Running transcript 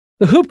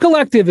The Hoop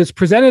Collective is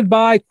presented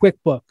by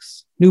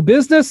QuickBooks. New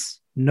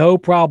business? No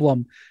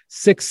problem.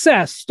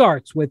 Success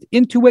starts with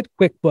Intuit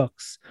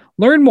QuickBooks.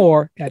 Learn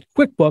more at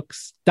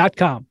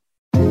QuickBooks.com.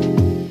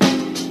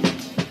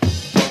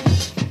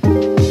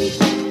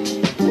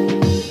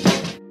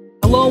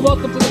 Hello,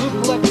 welcome to the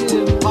Hoop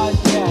Collective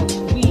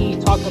podcast. We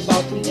talk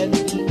about the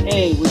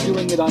NBA. We're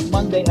doing it on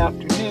Monday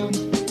afternoon.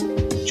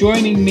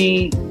 Joining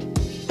me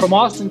from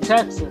Austin,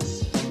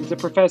 Texas, is the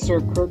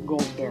Professor Kirk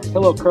Goldberg.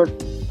 Hello, Kirk.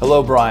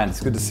 Hello, Brian.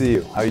 It's good to see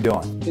you. How are you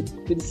doing?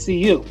 Good to see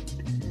you.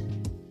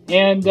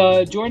 And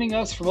joining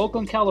us from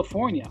Oakland,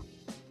 California,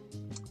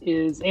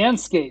 is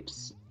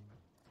Anscapes,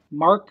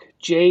 Mark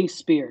J.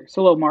 Spears.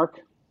 Hello, Mark.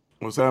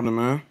 What's happening,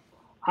 man?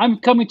 I'm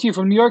coming to you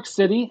from New York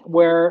City,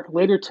 where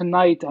later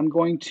tonight I'm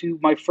going to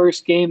my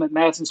first game at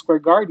Madison Square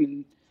Garden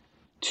in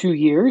 2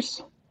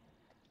 years.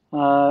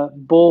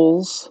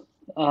 Bulls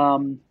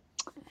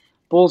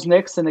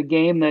Knicks in a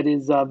game that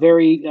is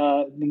very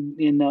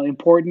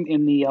important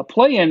in the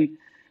play-in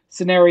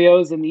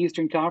scenarios in the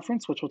Eastern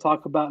Conference, which we'll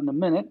talk about in a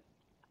minute.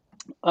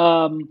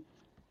 But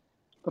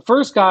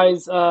first,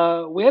 guys,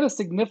 we had a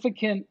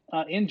significant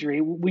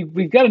injury.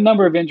 We've got a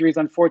number of injuries,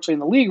 unfortunately, in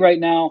the league right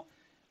now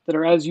that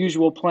are, as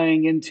usual,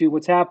 playing into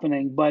what's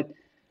happening. But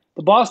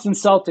the Boston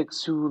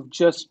Celtics, who have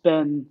just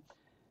been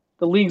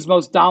the league's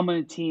most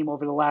dominant team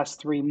over the last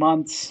 3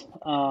 months,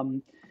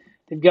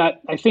 they've got,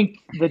 I think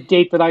the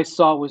date that I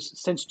saw was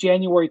since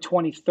January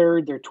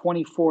 23rd, they're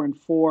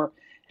 24-4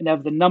 and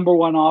have the number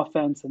one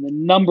offense and the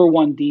number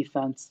one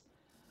defense.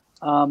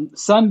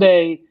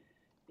 Sunday,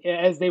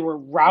 as they were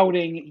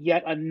routing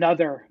yet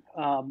another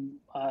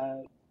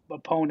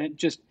opponent,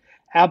 just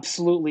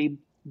absolutely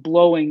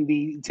blowing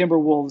the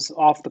Timberwolves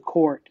off the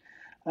court.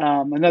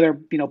 Another,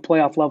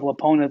 playoff level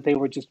opponent they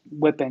were just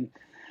whipping.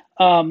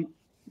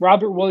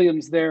 Robert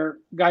Williams, their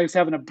guy who's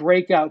having a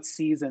breakout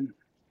season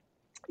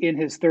in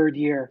his third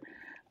year,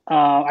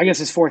 I guess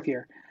his fourth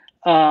year.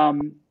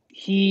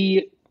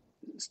 He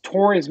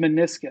tore his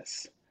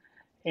meniscus,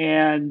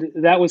 and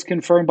that was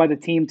confirmed by the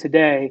team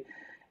today.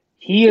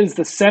 He is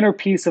the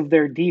centerpiece of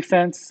their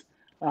defense,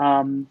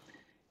 kind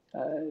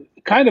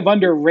of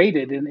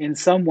underrated in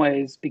some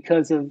ways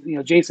because of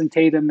Jason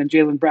Tatum and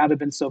Jaylen Brown have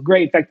been so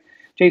great. In fact,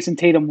 Jason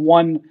Tatum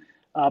won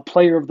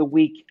Player of the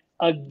Week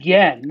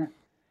again.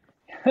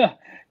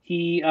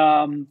 He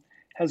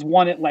has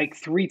won it like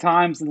 3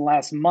 times in the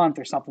last month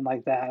or something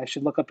like that. I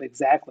should look up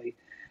exactly.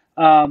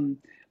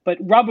 But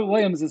Robert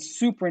Williams is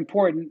super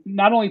important,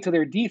 not only to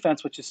their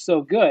defense, which is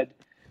so good,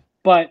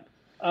 but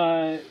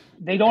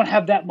they don't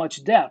have that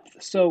much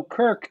depth. So,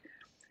 Kirk,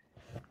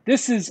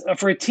 this is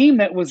for a team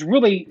that was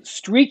really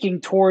streaking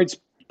towards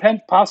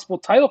possible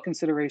title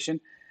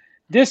consideration.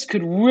 This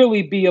could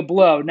really be a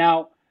blow.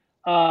 Now,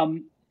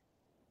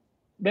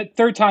 that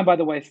third time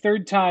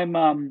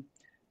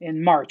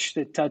in March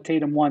that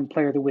Tatum won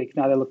Player of the Week.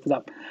 Now that I looked it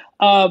up.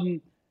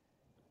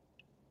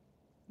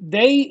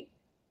 They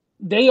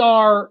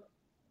are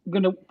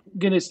gonna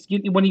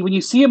when you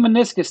see a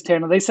meniscus tear.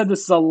 Now they said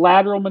this is a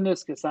lateral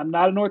meniscus. I'm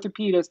not an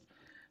orthopedist,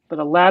 but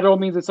a lateral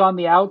means it's on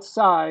the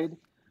outside,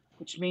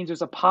 which means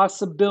there's a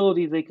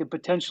possibility they could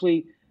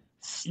potentially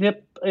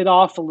snip it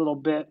off a little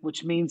bit,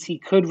 which means he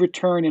could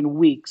return in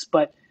weeks.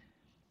 But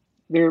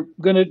they're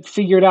going to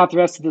figure it out the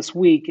rest of this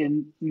week.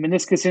 And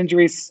meniscus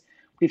injuries,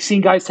 we've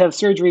seen guys have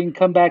surgery and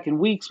come back in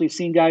weeks. We've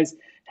seen guys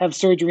have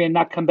surgery and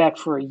not come back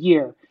for a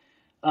year.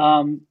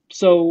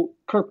 So,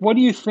 Kirk, what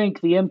do you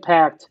think the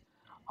impact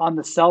on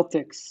the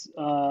Celtics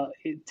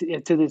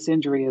to this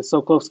injury is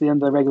so close to the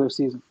end of the regular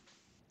season?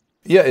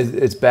 Yeah,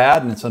 it's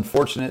bad and it's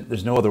unfortunate.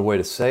 There's no other way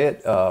to say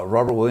it.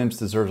 Robert Williams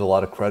deserves a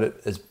lot of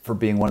credit for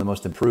being one of the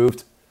most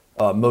improved,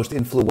 most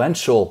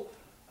influential,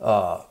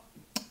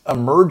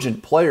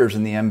 emergent players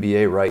in the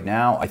NBA right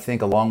now. I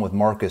think along with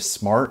Marcus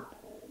Smart,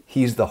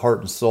 he's the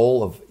heart and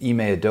soul of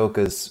Ime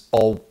Udoka's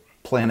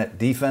all-planet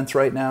defense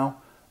right now.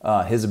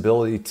 His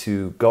ability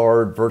to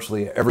guard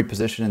virtually every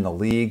position in the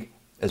league,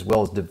 as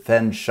well as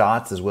defend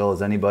shots, as well as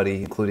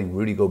anybody, including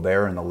Rudy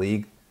Gobert in the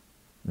league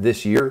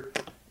this year,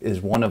 is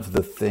one of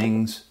the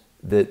things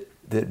that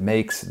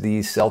makes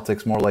these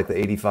Celtics more like the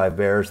 85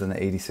 Bears than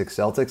the 86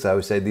 Celtics. I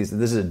always say this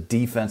is a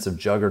defensive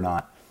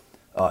juggernaut,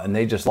 and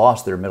they just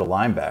lost their middle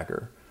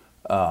linebacker.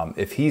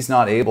 If he's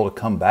not able to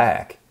come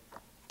back,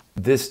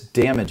 this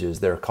damages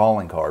their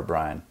calling card,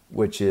 Brian,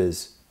 which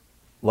is,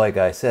 like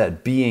I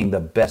said, being the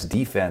best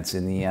defense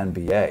in the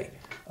NBA,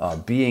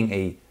 being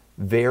a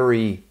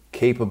very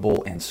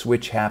capable and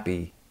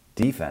switch-happy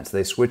defense.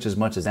 They switch as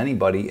much as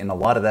anybody, and a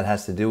lot of that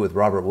has to do with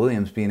Robert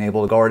Williams being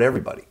able to guard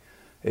everybody.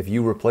 If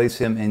you replace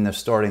him in the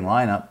starting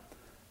lineup,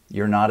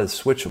 you're not as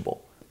switchable.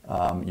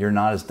 You're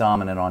not as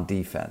dominant on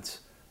defense.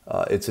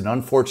 It's an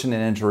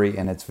unfortunate injury,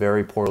 and it's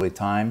very poorly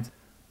timed.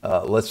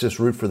 Let's just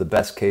root for the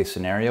best case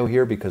scenario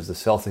here, because the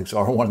Celtics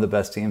are one of the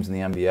best teams in the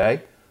NBA.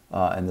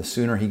 And the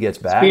sooner he gets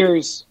back,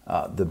 Spears,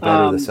 the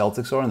better the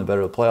Celtics are and the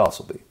better the playoffs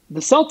will be.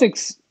 The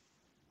Celtics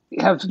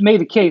have made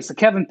a case.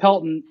 Kevin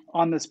Pelton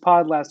on this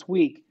pod last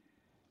week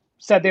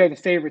said they're the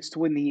favorites to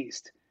win the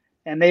East.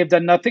 And they have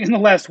done nothing in the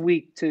last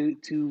week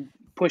to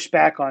push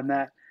back on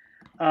that.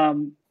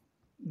 Um,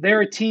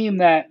 they're a team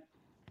that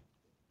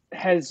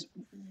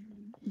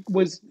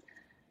was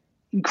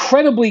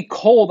incredibly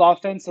cold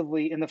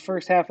offensively in the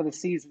first half of the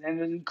season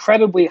and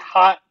incredibly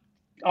hot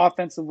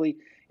offensively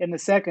in the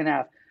second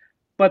half.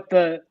 But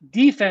the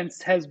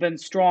defense has been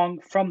strong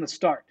from the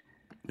start.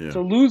 Yeah.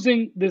 So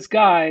losing this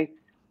guy,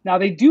 now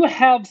they do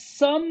have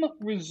some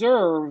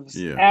reserves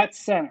Yeah. at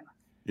center,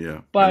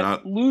 Yeah.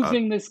 but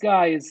losing this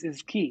guy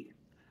is key.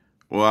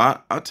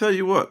 Well, I tell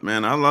you what,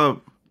 man, I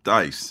love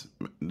Dice.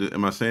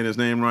 Am I saying his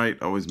name right?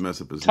 I always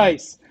mess up his name.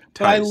 Tice.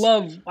 But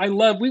I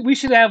love. We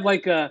should have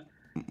like a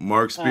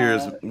Mark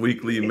Spears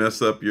weekly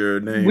mess up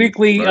your name.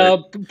 Weekly right?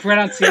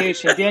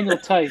 Pronunciation. Daniel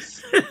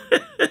Tice.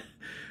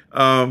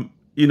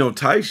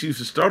 Tice used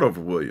to start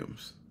over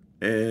Williams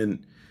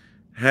and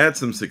had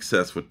some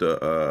success with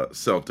the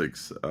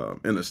Celtics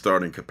in a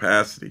starting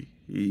capacity.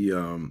 He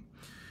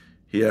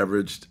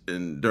averaged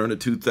during the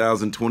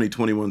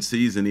 2020-21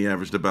 season, he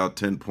averaged about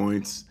 10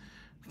 points,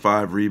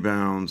 5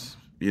 rebounds,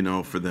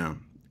 for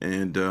them.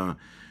 And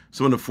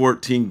so in the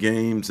 14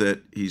 games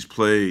that he's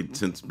played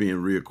since being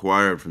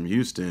reacquired from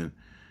Houston,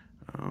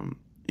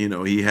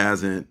 he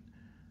hasn't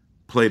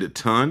played a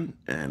ton,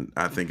 and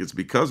I think it's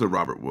because of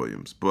Robert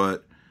Williams.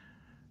 But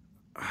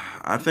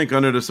I think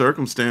under the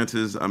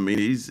circumstances, I mean,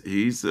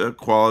 he's a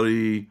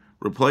quality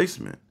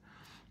replacement.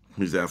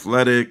 He's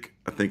athletic.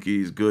 I think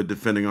he's good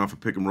defending off of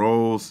pick and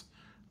rolls.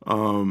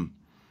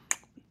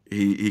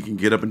 He can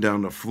get up and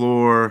down the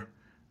floor.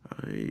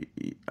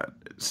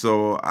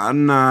 So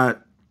I'm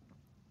not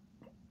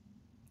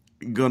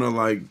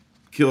gonna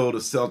kill the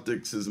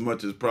Celtics as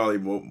much as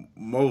probably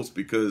most,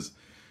 because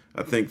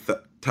I think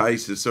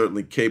Tice is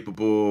certainly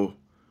capable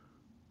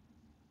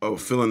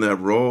of filling that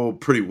role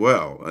pretty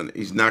well, and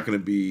he's not going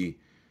to be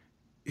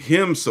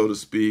him, so to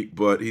speak.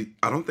 But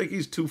I don't think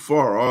he's too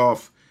far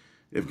off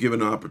if given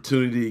the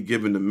opportunity,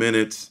 given the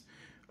minutes.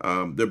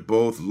 They're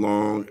both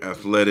long,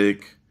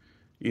 athletic,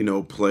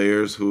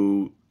 players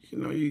who,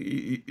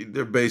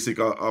 they're basic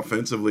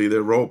offensively.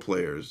 They're role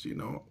players,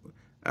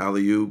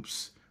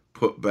 alley-oops,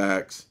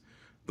 putbacks,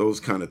 those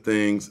kind of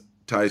things.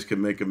 Tice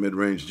can make a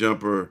mid-range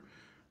jumper.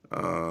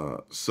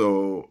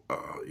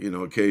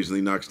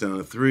 Occasionally knocks down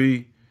a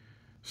three.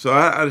 So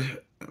I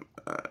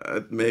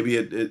maybe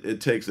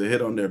it takes a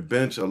hit on their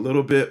bench a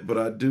little bit, but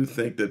I do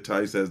think that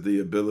Tice has the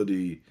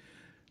ability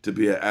to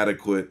be an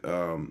adequate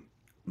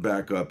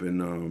backup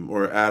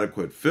or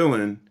adequate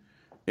fill-in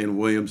in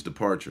Williams'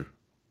 departure.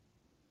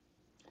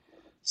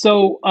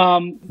 So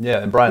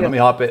and Brian, let me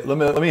hop in.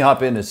 Let me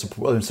hop in and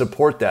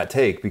support that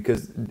take,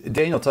 because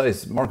Daniel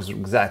Tice, Mark is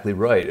exactly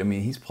right. I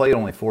mean, he's played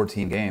only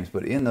 14 games,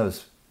 but in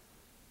those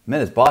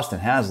minutes, Boston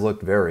has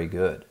looked very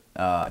good.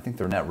 I think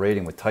their net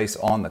rating with Tice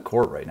on the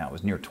court right now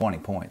is near 20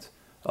 points.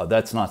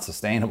 That's not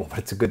sustainable, but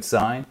it's a good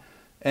sign.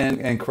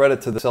 And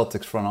credit to the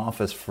Celtics front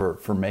office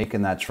for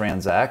making that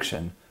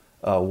transaction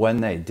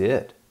when they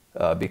did,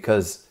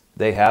 because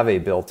they have a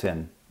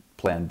built-in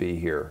plan B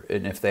here.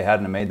 And if they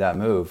hadn't made that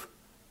move,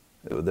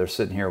 they're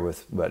sitting here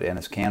with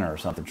Enes Kanter or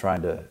something,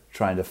 trying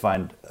to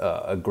find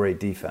a great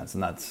defense,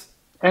 and that's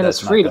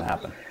not going to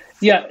happen.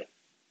 Yeah.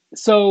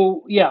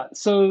 So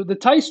the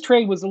Tice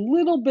trade was a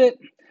little bit.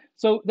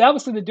 So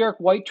obviously the Derek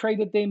White trade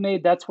that they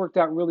made, that's worked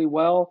out really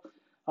well.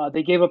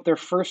 They gave up their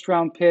first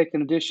round pick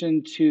in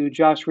addition to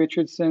Josh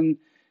Richardson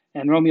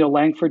and Romeo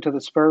Langford to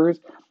the Spurs.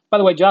 By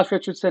the way, Josh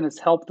Richardson has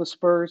helped the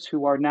Spurs,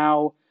 who are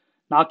now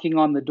knocking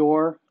on the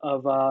door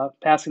of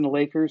passing the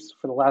Lakers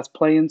for the last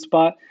play-in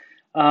spot.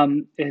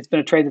 It's been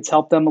a trade that's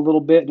helped them a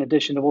little bit, in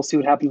addition to we'll see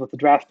what happens with the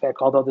draft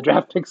pick, although the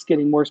draft pick's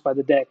getting worse by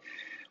the day.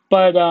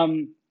 But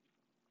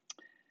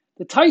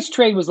the Tice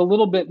trade was a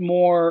little bit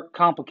more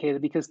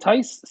complicated because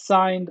Tice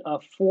signed a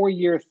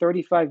 4-year,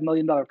 $35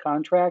 million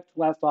contract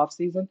last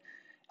offseason,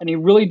 and he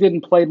really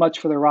didn't play much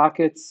for the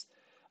Rockets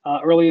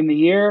early in the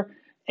year.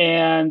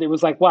 And it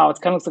was like, wow, it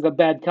kind of looks like a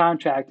bad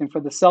contract. And for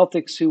the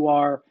Celtics, who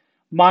are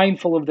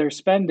mindful of their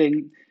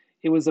spending,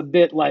 it was a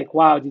bit like,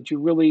 wow, did you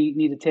really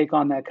need to take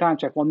on that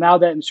contract? Well, now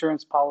that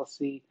insurance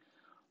policy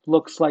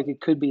looks like it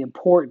could be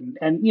important.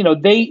 And,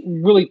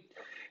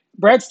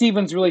 Brad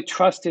Stevens really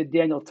trusted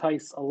Daniel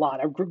Tice a lot.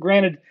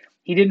 Granted,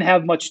 he didn't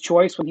have much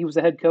choice when he was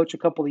the head coach a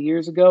couple of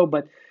years ago,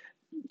 but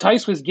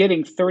Tice was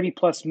getting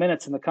 30-plus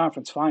minutes in the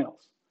conference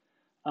finals.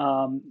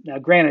 Now,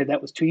 granted,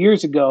 that was 2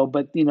 years ago,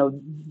 but,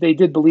 they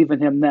did believe in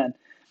him then.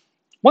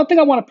 One thing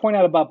I want to point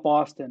out about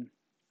Boston,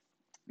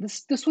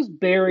 this was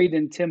buried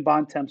in Tim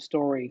Bontemps'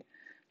 story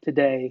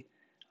today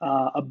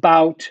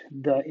about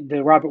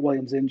the Robert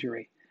Williams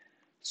injury.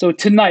 So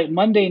tonight,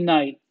 Monday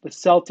night, the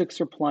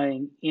Celtics are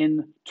playing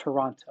in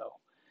Toronto.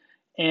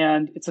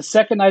 And it's a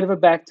second night of a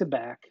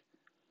back-to-back.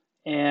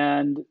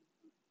 And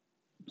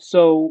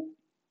so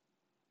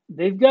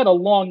they've got a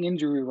long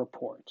injury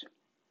report.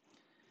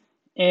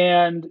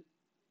 But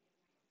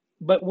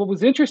what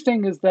was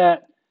interesting is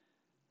that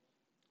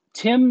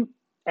Tim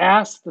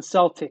asked the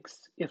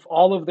Celtics if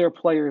all of their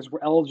players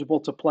were eligible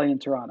to play in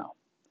Toronto.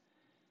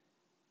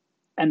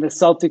 And the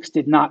Celtics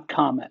did not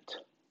comment.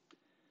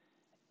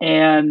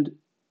 And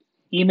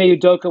Ime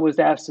Udoka was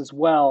asked as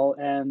well,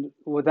 and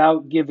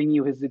without giving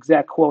you his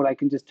exact quote, I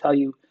can just tell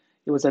you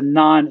it was a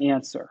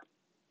non-answer.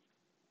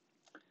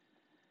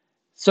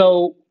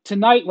 So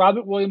tonight,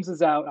 Robert Williams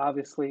is out,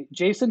 obviously.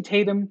 Jason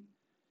Tatum,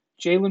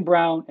 Jaylen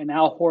Brown, and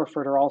Al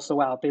Horford are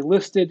also out. They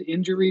listed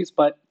injuries,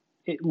 but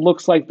it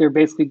looks like they're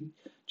basically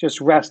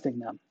just resting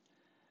them.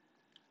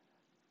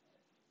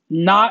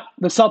 The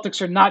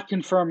Celtics are not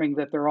confirming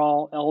that they're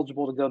all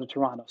eligible to go to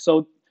Toronto.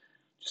 So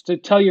just to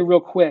tell you real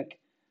quick,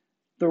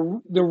 the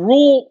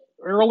rule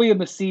early in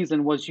the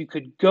season was you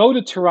could go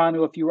to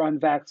Toronto if you were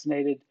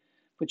unvaccinated,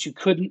 but you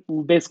couldn't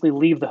basically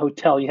leave the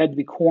hotel. You had to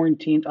be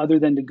quarantined other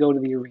than to go to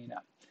the arena.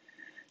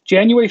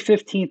 January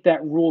 15th,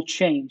 that rule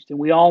changed, and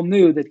we all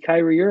knew that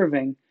Kyrie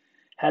Irving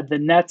had the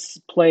Nets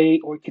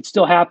play, or it could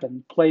still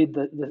happen, played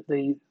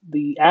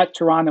the at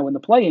Toronto in the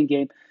play-in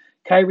game.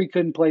 Kyrie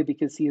couldn't play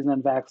because he is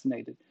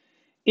unvaccinated.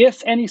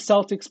 If any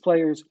Celtics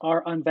players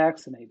are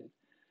unvaccinated,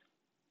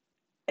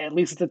 at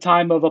least at the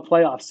time of a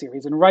playoff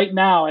series, and right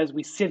now, as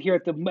we sit here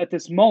at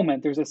this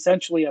moment, there's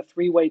essentially a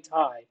three-way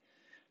tie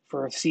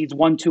for seeds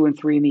 1, 2, and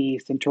 3 in the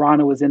East, and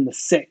Toronto is in the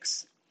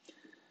 6.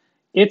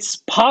 It's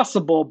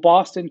possible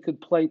Boston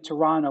could play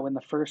Toronto in the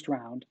first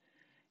round.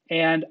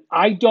 And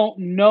I don't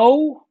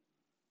know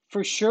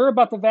for sure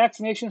about the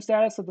vaccination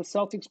status of the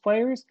Celtics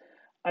players.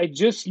 I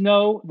just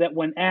know that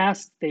when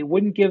asked, they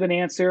wouldn't give an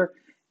answer,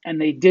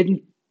 and they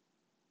didn't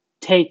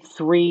take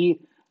 3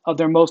 of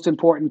their most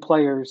important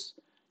players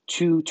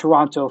to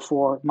Toronto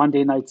for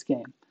Monday night's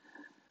game.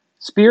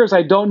 Spears,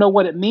 I don't know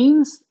what it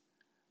means.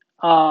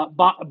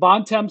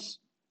 Bontemps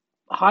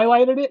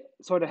highlighted it,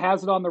 sort of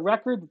has it on the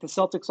record that the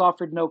Celtics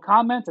offered no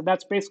comment, and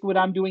that's basically what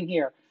I'm doing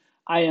here.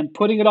 I am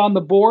putting it on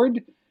the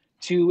board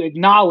to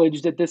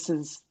acknowledge that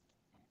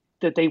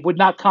that they would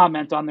not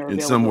comment on their And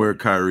availability. somewhere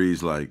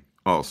Kyrie's like,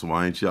 oh, so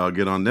why ain't y'all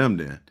get on them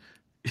then?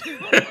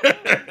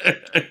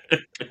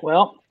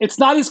 Well, it's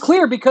not as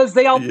clear because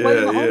they all play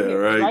in the home games,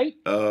 right?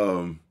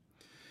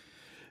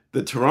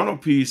 The Toronto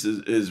piece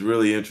is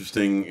really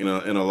interesting, in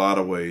a lot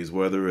of ways,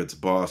 whether it's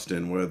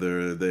Boston,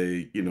 whether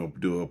they,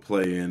 do a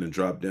play-in and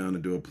drop down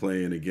and do a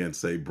play-in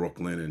against, say,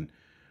 Brooklyn and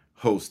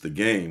host the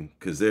game.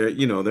 Because they're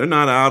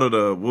not out of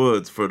the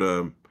woods for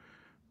the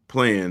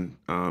play-in,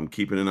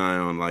 keeping an eye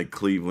on, like,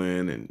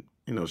 Cleveland and,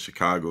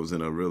 Chicago's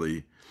in a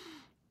really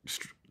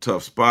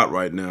tough spot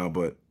right now.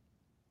 But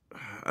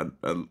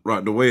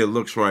the way it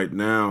looks right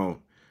now,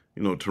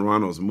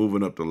 Toronto's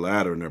moving up the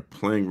ladder and they're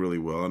playing really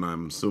well, and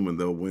I'm assuming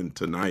they'll win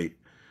tonight.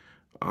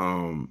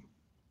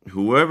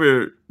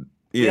 Whoever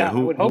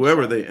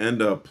So. they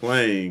end up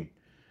playing,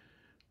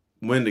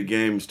 when the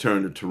games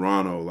turn to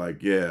Toronto,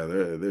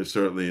 there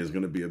certainly is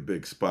going to be a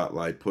big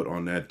spotlight put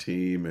on that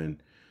team and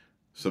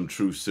some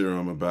true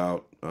serum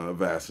about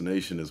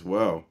vaccination as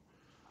well,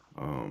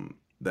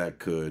 that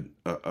could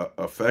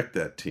affect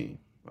that team.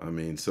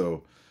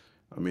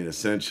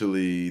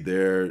 Essentially,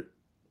 they're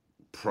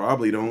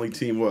probably the only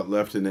team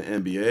left in the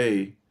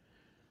NBA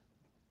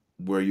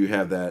where you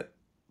have that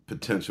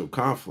potential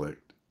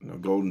conflict.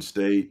 Golden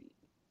State.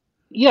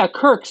 Yeah,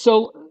 Kirk.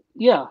 So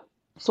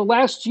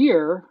last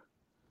year,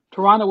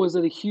 Toronto was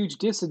at a huge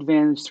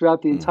disadvantage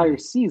throughout the entire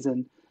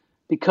season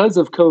because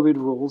of COVID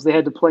rules. They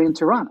had to play in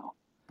Toronto.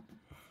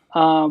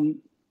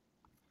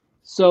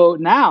 So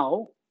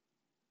now,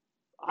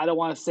 I don't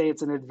want to say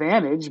it's an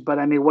advantage, but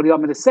what do you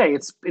want me to say?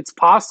 It's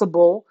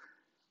possible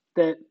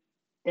that,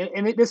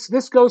 and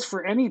this goes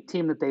for any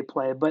team that they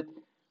play, but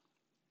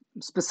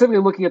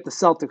specifically looking at the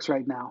Celtics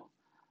right now,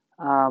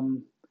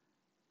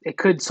 it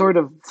could sort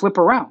of flip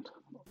around.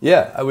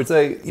 Yeah, I would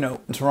say,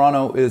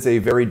 Toronto is a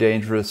very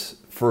dangerous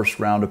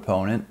first-round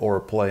opponent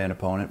or play-in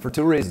opponent for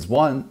 2 reasons.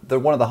 One, they're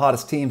one of the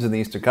hottest teams in the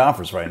Eastern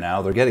Conference right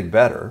now. They're getting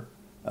better.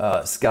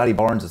 Scotty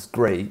Barnes is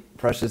great.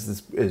 Precious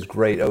is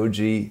great. OG,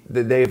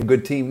 they have a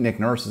good team.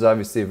 Nick Nurse is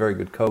obviously a very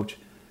good coach.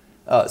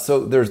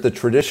 So there's the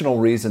traditional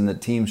reason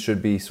that teams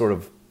should be sort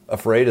of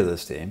afraid of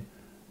this team.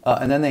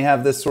 And then they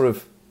have this sort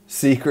of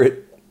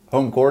secret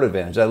home court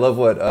advantage. I love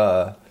what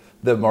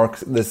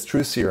this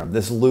truth serum,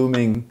 this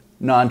looming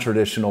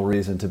non-traditional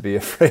reason to be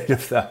afraid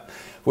of them,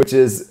 which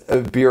is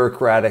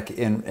bureaucratic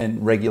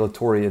and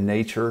regulatory in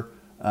nature.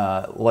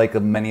 Like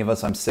many of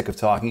us, I'm sick of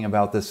talking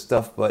about this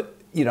stuff, but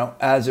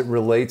as it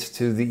relates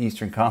to the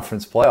Eastern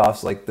Conference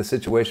playoffs, like the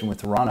situation with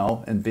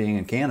Toronto and being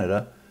in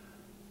Canada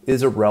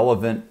is a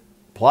relevant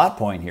plot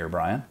point here,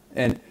 Brian.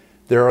 And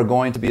there are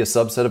going to be a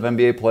subset of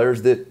NBA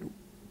players that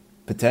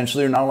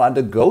potentially are not allowed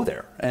to go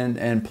there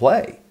and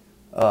play.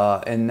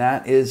 And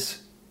that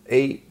is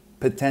a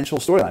potential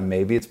storyline.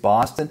 Maybe it's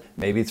Boston,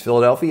 maybe it's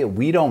Philadelphia.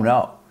 We don't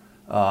know.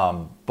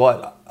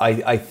 But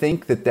I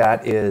think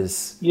that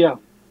is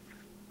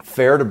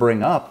fair to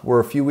bring up. We're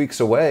a few weeks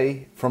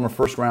away from a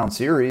first-round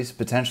series,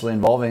 potentially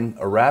involving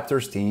a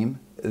Raptors team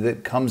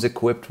that comes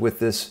equipped with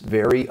this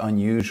very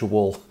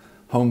unusual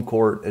home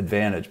court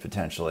advantage,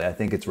 potentially. I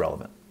think it's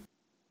relevant.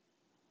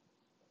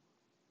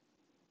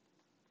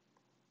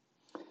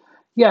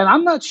 Yeah, and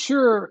I'm not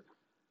sure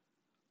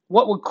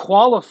what would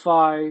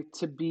qualify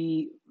to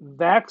be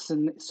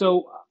vaccinated.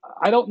 So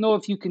I don't know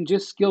if you can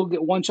just skill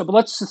get one shot, but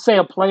let's just say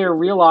a player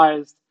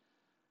realized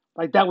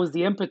like that was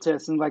the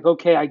impetus and like,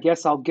 okay, I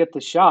guess I'll get the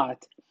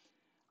shot.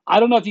 I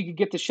don't know if you could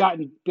get the shot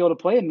and be able to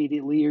play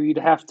immediately, or you'd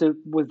have to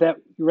with that.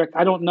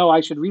 I don't know.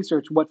 I should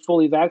research what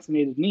fully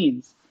vaccinated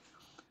means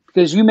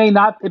because you may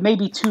not. It may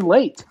be too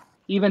late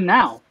even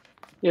now.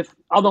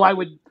 Although I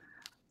would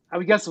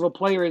guess if a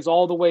player is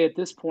all the way at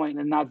this point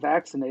and not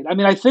vaccinated. I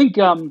mean, I think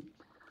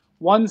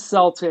one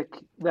Celtic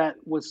that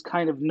was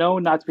kind of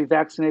known not to be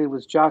vaccinated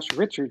was Josh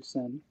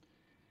Richardson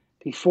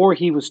before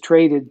he was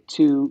traded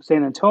to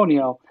San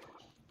Antonio.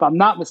 If I'm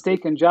not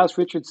mistaken, Josh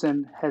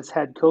Richardson has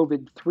had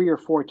COVID 3 or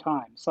 4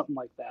 times, something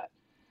like that.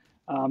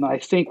 I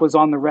think was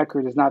on the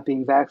record as not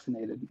being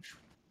vaccinated.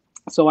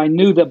 So I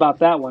knew about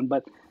that one,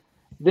 but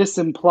this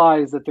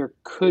implies that there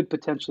could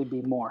potentially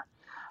be more.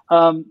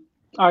 All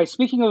right,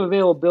 speaking of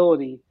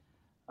availability,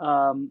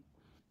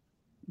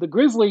 the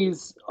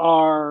Grizzlies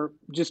are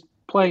just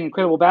playing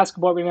incredible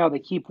basketball right now. They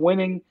keep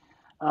winning.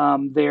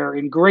 They're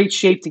in great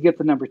shape to get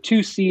the number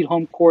 2 seed,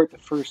 home court, the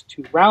first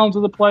 2 rounds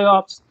of the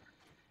playoffs.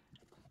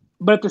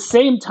 But at the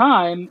same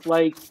time,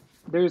 like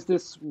there's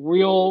this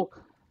real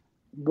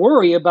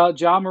worry about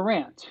Ja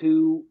Morant,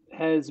 who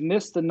has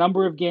missed a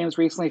number of games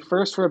recently,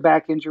 first for a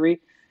back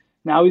injury.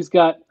 Now he's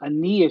got a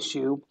knee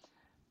issue.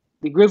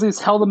 The Grizzlies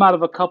held him out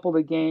of a couple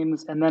of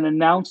games and then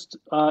announced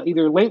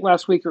either late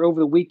last week or over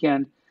the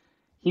weekend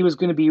he was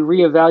going to be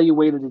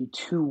reevaluated in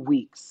 2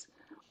 weeks.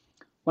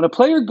 When a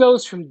player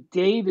goes from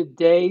day to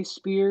day,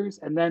 Spears,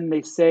 and then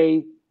they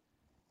say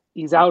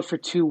he's out for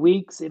 2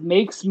 weeks, it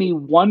makes me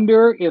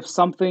wonder if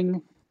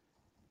something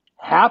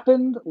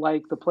happened,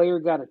 like the player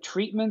got a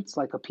treatment,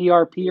 like a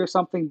PRP or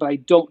something, but I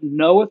don't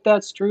know if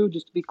that's true,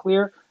 just to be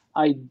clear.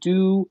 I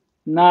do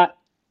not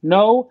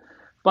know.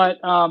 But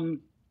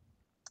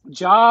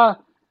Ja,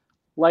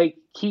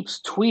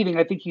 keeps tweeting.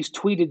 I think he's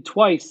tweeted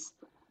twice,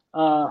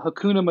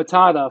 Hakuna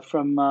Matata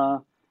from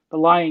The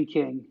Lion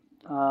King.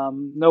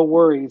 No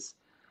worries.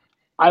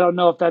 I don't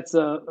know if that's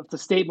a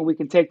statement we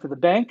can take to the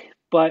bank,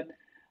 but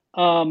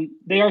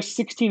they are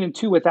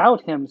 16-2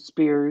 without him,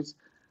 Spears.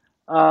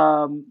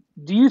 Do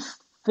you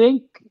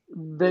think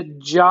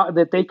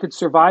that they could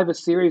survive a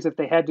series if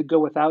they had to go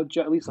without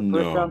at least a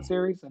first round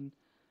series? And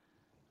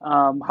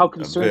how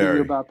concerned are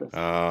you about this?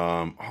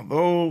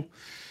 Although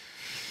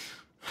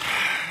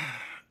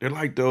they're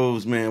like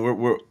those, man.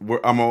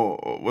 I'm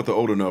with the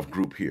old enough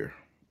group here,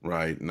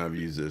 right? And I've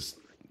used this,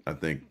 I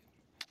think,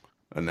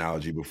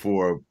 analogy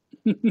before.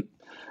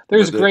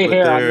 There's gray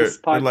hair on this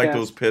podcast. They're like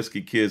those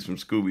pesky kids from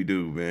Scooby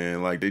Doo,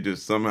 man. Like they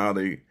just somehow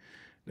they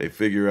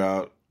figure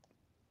out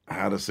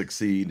how to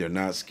succeed. They're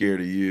not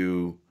scared of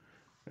you.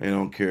 They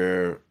don't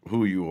care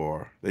who you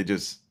are. They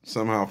just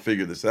somehow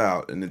figure this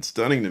out. And it's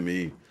stunning to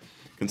me,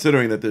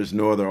 considering that there's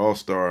no other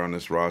all-star on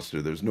this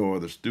roster. There's no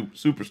other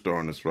superstar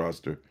on this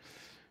roster.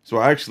 So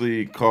I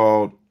actually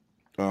called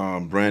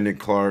Brandon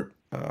Clark,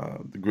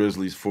 the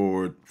Grizzlies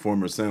forward,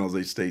 former San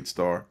Jose State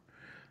star,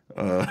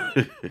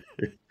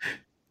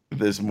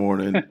 this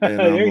morning. And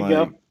there you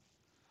go.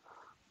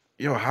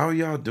 Yo, how are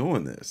y'all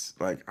doing this?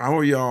 Like, how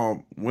are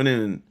y'all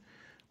winning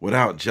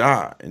without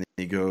Ja? And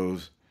he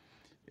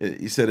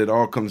said it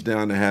all comes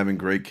down to having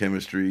great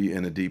chemistry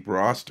and a deep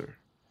roster.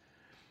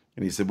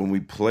 And he said, when we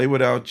play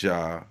without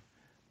Ja,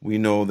 we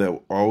know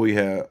that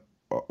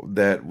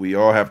we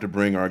all have to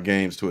bring our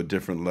games to a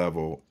different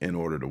level in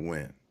order to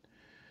win.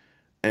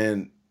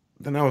 And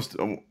then I was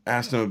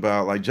asked him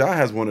about, like, Ja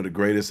has one of the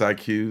greatest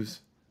IQs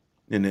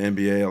in the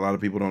NBA. A lot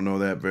of people don't know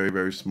that. Very,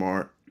 very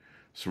smart,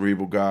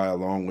 cerebral guy,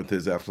 along with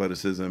his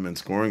athleticism and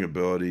scoring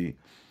ability.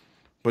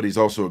 But he's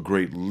also a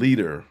great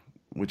leader,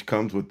 which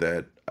comes with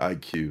that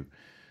IQ.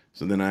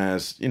 So then I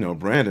asked,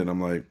 Brandon,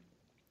 I'm like,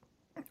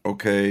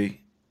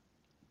 okay,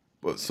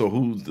 but so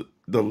who's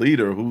the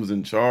leader? Who's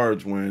in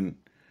charge when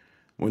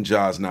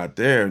Ja's not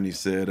there? And he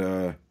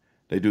said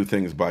they do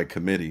things by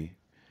committee.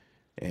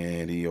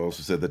 And he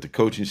also said that the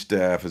coaching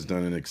staff has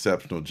done an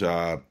exceptional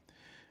job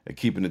at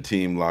keeping the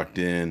team locked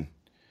in.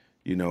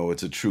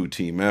 It's a true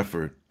team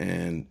effort.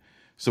 And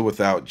so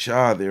without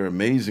Ja, they're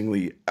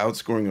amazingly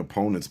outscoring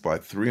opponents by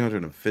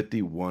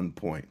 351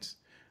 points,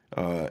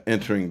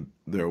 entering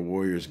their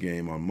Warriors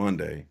game on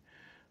Monday.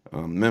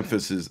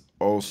 Memphis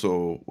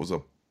was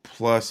a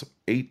plus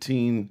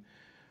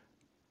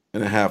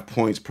 18.5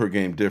 points per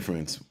game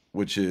difference,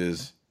 which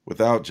is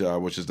without Ja,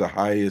 which is the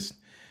highest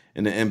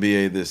in the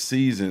NBA this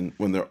season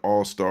when their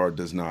all-star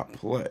does not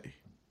play.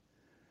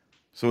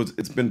 So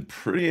it's been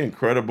pretty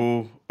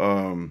incredible.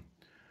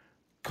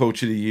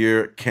 Coach of the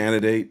Year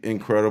candidate,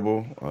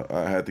 incredible.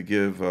 I had to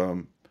give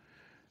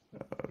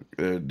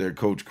their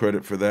coach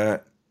credit for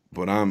that.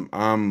 But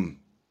I'm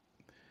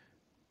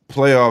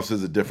playoffs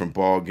is a different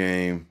ball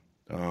game,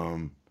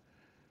 and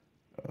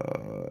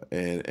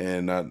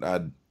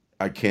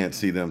I can't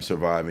see them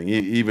surviving.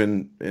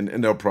 Even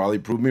and they'll probably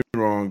prove me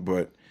wrong,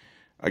 but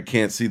I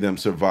can't see them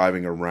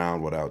surviving a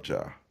round without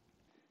Ja.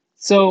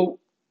 So,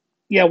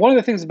 yeah, one of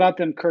the things about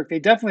them, Kirk, they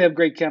definitely have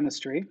great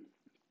chemistry,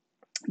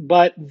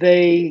 but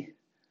they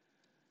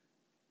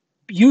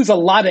use a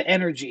lot of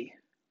energy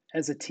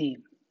as a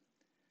team.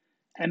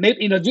 And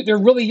maybe they're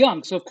really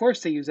young, so of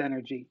course they use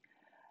energy.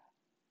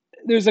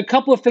 There's a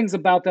couple of things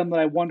about them that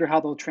I wonder how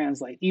they'll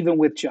translate, even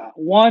with Ja.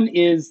 One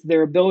is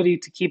their ability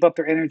to keep up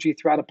their energy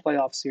throughout a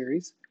playoff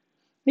series.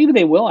 Maybe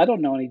they will. I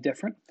don't know any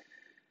different.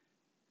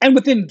 And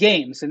within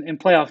games and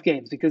playoff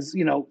games, because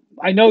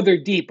I know they're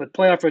deep, but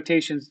playoff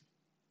rotations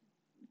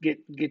get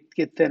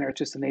thinner. It's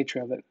just the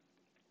nature of it.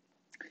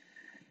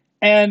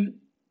 And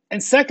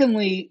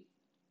secondly,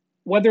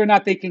 whether or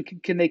not they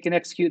can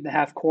execute in the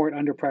half court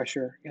under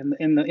pressure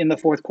in the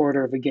fourth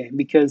quarter of a game,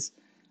 because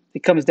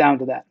it comes down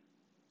to that.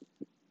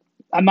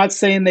 I'm not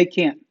saying they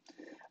can't.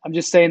 I'm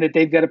just saying that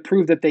they've got to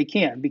prove that they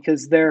can,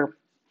 because their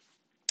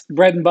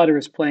bread and butter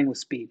is playing with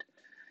speed.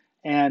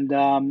 And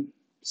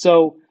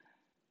so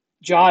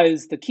Ja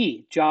is the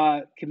key.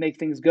 Ja can make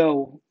things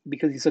go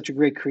because he's such a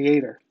great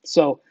creator.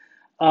 So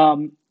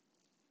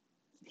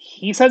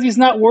he says he's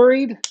not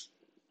worried.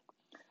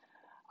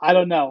 I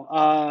don't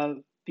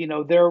know.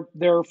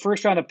 Their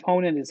first round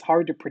opponent is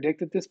hard to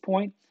predict at this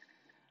point.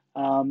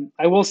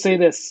 I will say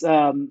this: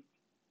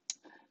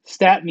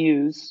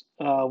 StatMuse,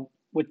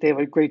 they have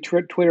a great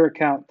Twitter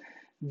account.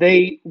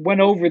 They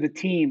went over the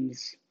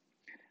teams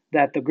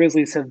that the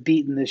Grizzlies have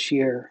beaten this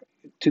year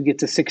to get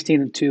to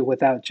 16-2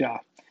 without Ja.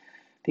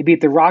 They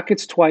beat the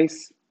Rockets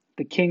twice,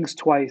 the Kings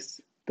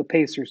twice, the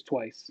Pacers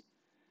twice,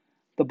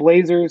 the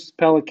Blazers,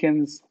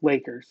 Pelicans,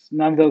 Lakers.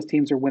 None of those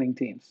teams are winning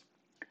teams.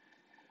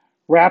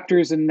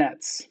 Raptors and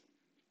Nets.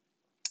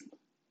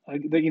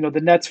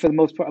 The Nets, for the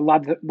most part, a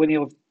lot of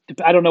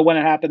I don't know when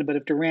it happened, but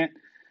if Durant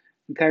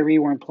and Kyrie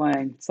weren't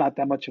playing, it's not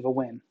that much of a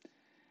win.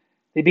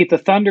 They beat the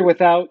Thunder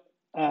without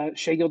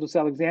Shai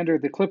Gilgeous-Alexander,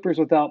 the Clippers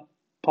without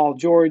Paul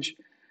George.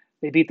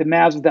 They beat the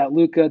Mavs without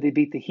Luka. They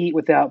beat the Heat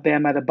without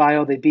Bam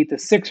Adebayo. They beat the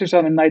Sixers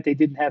on a night they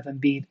didn't have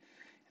Embiid.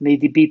 And they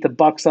beat the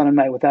Bucks on a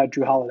night without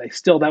Drew Holiday.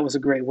 Still, that was a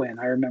great win.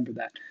 I remember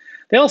that.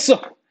 They also,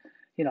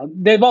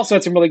 they've also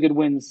had some really good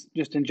wins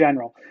just in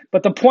general.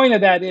 But the point of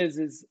that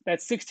is that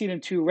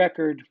 16-2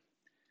 record,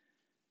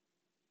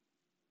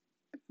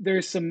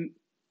 there's some,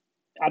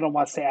 I don't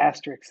want to say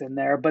asterisks in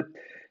there, but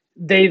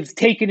they've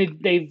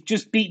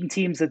just beaten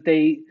teams that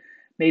they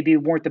maybe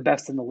weren't the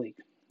best in the league.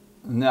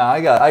 No,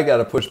 I got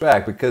to push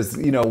back, because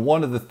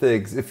one of the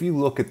things, if you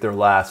look at their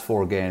last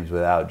 4 games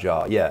without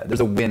Ja, yeah, there's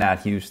a win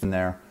at Houston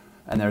there,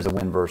 and there's a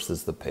win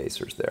versus the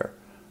Pacers there,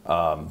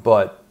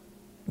 but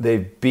they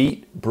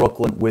beat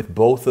Brooklyn with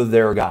both of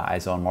their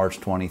guys on March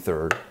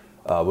 23rd,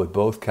 with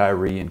both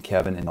Kyrie and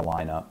Kevin in the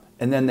lineup,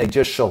 and then they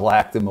just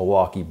shellacked the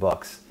Milwaukee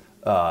Bucks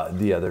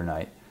the other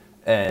night,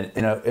 and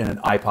in an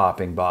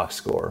eye-popping box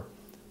score.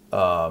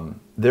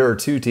 There are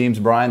 2 teams,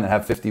 Brian, that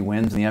have 50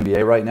 wins in the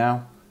NBA right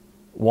now.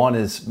 One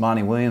is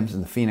Monty Williams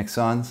and the Phoenix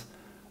Suns,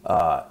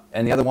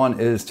 and the other one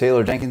is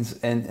Taylor Jenkins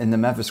and the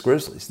Memphis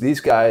Grizzlies.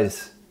 These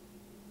guys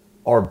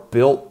are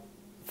built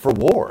for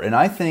war, and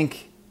I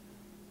think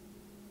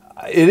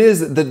it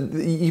is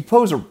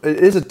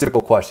a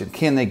difficult question.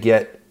 Can they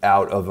get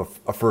out of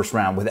a first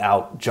round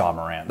without Ja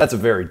Morant? That's a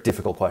very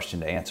difficult question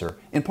to answer,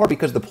 in part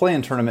because the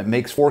play-in tournament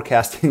makes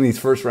forecasting these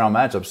first-round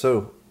matchups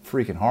so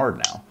freaking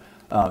hard now.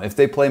 If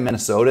they play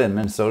Minnesota and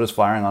Minnesota's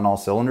firing on all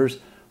cylinders,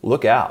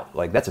 look out.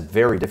 That's a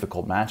very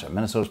difficult matchup.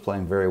 Minnesota's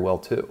playing very well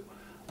too.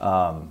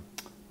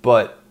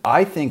 But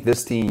I think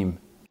this team...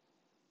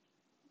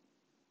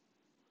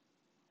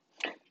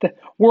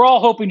 We're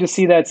all hoping to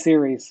see that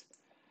series,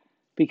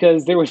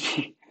 because there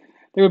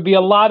would be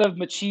a lot of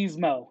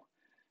machismo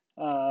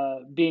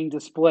being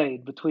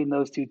displayed between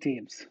those 2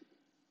 teams.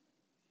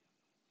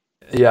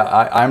 Yeah,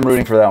 I'm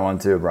rooting for that one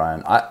too,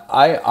 Brian.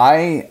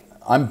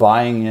 I'm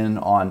buying in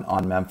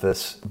on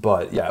Memphis,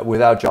 but yeah,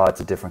 without Ja,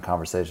 it's a different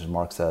conversation, as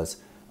Mark says,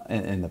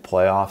 in the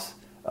playoffs.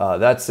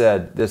 That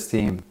said, this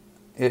team,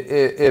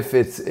 if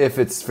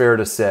it's fair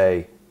to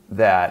say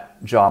that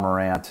Ja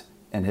Morant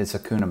and his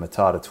Hakuna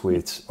Matata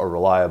tweets are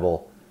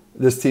reliable,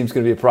 this team's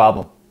going to be a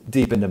problem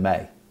deep into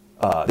May.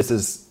 This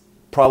is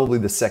probably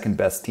the second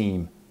best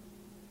team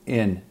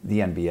in the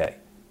NBA,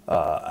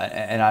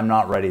 and I'm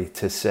not ready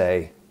to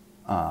say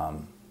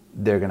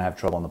they're going to have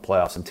trouble in the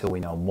playoffs until we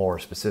know more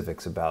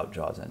specifics about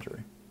Ja's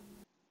injury.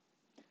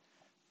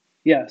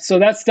 Yeah, so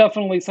that's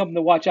definitely something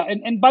to watch out.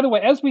 And by the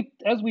way, as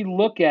we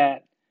look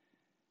at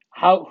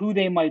who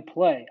they might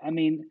play, I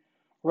mean,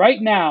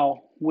 right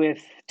now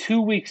with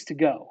 2 weeks to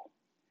go,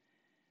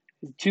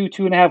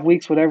 2.5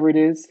 weeks, whatever it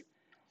is,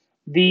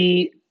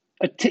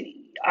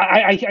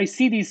 I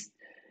see these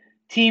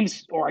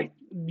teams,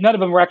 none of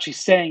them are actually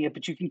saying it,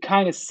 but you can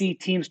kind of see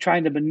teams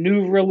trying to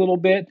maneuver a little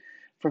bit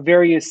for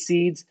various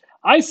seeds.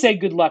 I say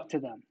good luck to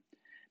them,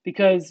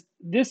 because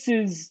this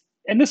is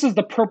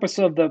the purpose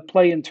of the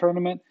play-in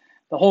tournament.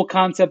 The whole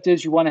concept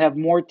is you want to have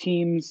more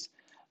teams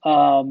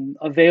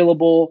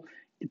available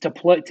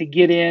to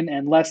get in,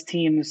 and less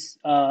teams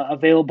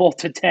available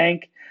to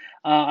tank.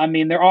 I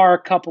mean, there are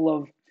a couple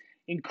of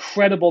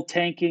incredible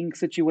tanking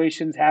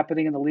situations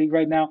happening in the league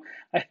right now.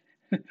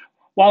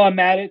 While I'm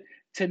at it,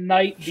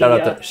 tonight,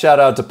 shout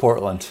out to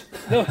Portland.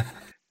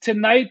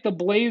 Tonight, the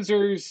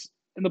Blazers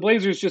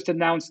just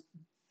announced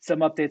some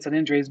updates on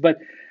injuries, but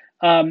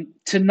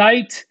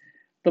tonight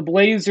the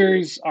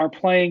Blazers are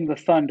playing the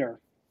Thunder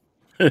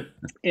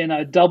in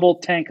a double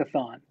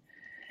tankathon.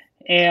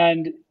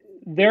 And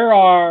there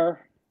are,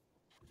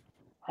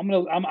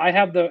 I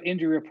have the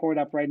injury report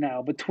up right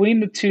now. Between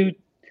the two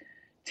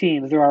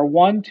teams, there are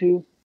one,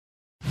 two.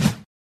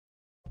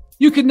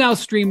 You can now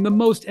stream the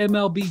most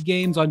MLB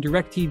games on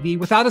DirecTV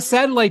without a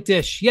satellite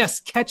dish. Yes,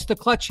 catch the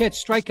clutch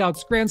hits,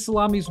 strikeouts, grand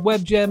salamis,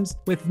 web gems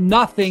with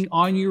nothing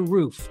on your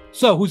roof.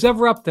 So who's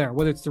ever up there,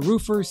 whether it's the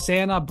roofers,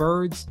 Santa,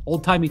 birds,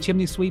 old-timey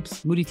chimney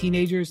sweeps, moody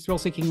teenagers,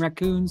 thrill-seeking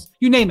raccoons,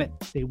 you name it,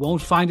 they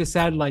won't find a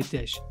satellite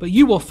dish. But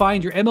you will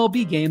find your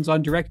MLB games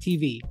on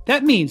DirecTV.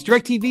 That means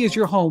DirecTV is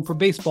your home for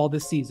baseball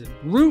this season.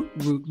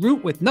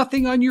 Root with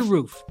nothing on your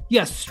roof.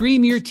 Yes,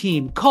 stream your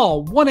team.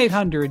 Call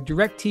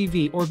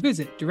 1-800-DirecTV or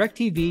visit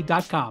DirecTV.com.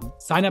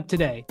 Sign up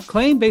today.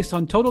 Claim based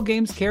on total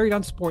games carried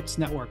on sports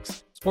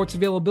networks. Sports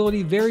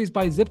availability varies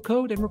by zip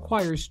code and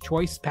requires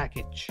choice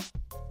package.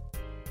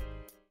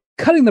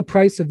 Cutting the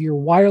price of your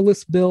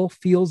wireless bill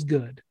feels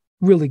good.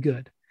 Really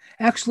good.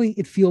 Actually,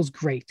 it feels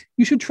great.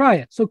 You should try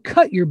it. So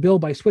cut your bill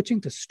by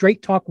switching to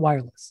Straight Talk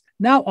Wireless,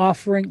 now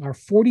offering our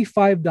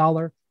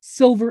 $45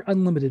 Silver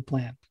Unlimited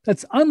plan.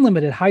 That's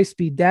unlimited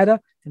high-speed data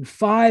and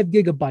 5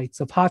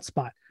 gigabytes of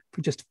hotspot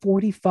for just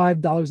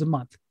 $45 a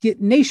month. Get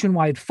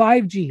nationwide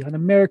 5G on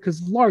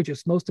America's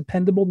largest, most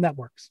dependable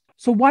networks.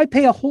 So why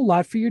pay a whole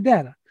lot for your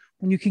data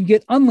when you can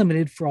get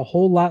unlimited for a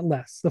whole lot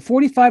less? The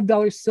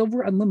 $45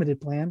 Silver Unlimited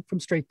plan from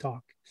Straight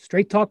Talk.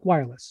 Straight Talk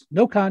Wireless.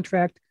 No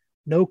contract,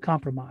 no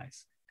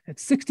compromise. At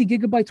 60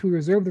 gigabytes, we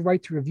reserve the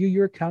right to review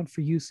your account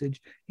for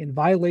usage in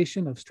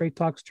violation of Straight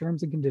Talk's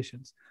terms and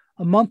conditions.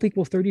 A month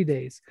equals 30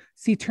 days.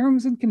 See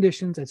terms and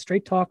conditions at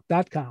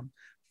straighttalk.com.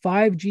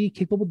 5G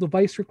capable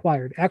device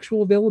required.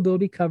 Actual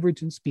availability,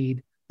 coverage, and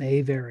speed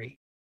may vary.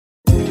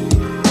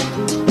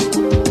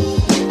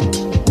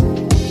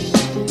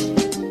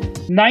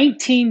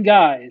 19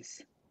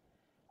 guys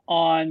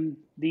on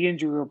the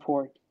injury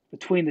report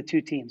between the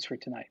two teams for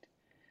tonight.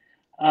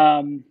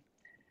 Now,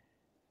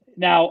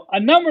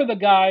 a number of the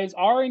guys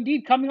are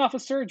indeed coming off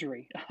of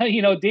surgery.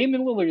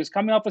 Damian Lillard is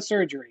coming off of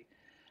surgery.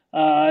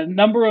 A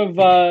number of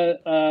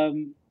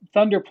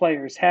Thunder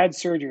players had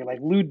surgery, like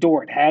Lou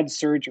Dort had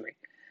surgery.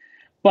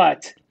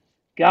 But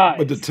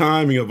the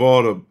timing of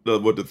all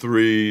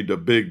the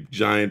big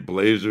giant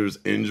Blazers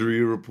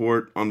injury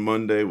report on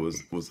Monday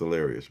was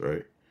hilarious,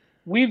 right?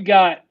 We've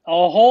got a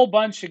whole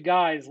bunch of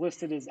guys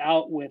listed as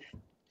out with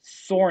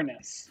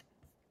soreness.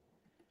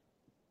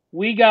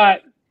 We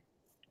got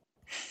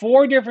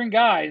 4 different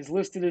guys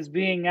listed as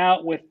being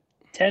out with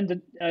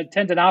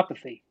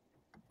tendinopathy.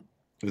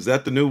 Is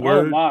that the new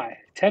word? Oh my,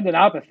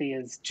 tendinopathy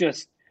is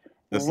just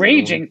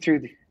raging through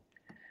the.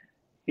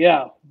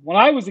 Yeah, when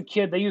I was a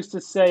kid, they used to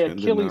say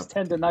Achilles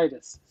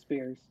tendonitis.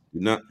 Spears.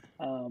 Not.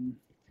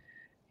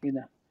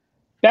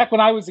 Back when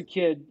I was a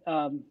kid,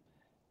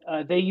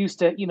 they used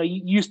to, you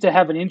used to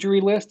have an injury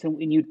list,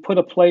 and you'd put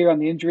a player on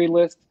the injury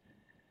list.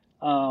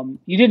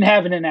 You didn't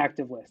have an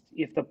inactive list.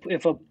 If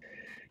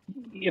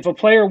a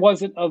player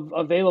wasn't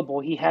available,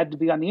 he had to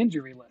be on the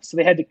injury list. So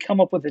they had to come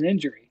up with an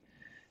injury,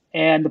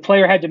 and the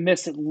player had to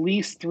miss at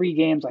least 3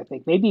 games, I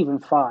think, maybe even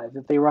 5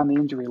 if they were on the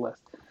injury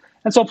list.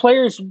 And so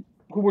players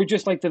who were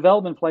just like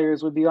development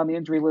players would be on the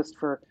injury list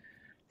for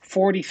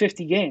 40,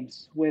 50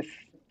 games with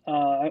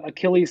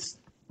Achilles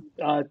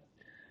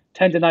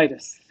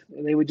tendonitis.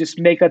 They would just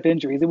make up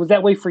injuries. It was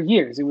that way for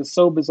years. It was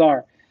so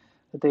bizarre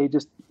that they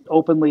just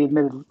openly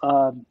admitted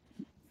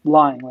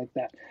lying like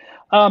that.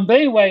 But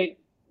anyway,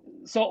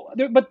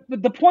 but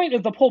the point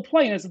of the whole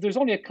plan is that there's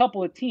only a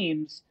couple of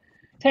teams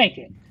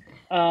tanking.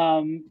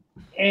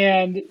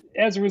 And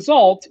as a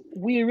result,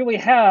 we really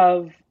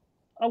have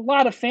a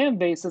lot of fan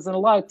bases and a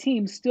lot of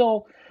teams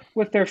still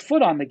with their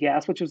foot on the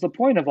gas, which was the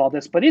point of all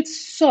this. But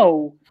it's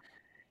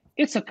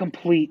a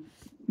complete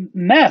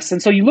mess.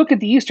 And so you look at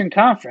the Eastern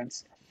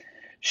Conference,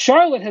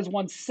 Charlotte has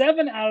won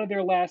 7 out of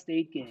their last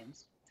 8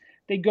 games.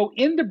 They go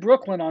into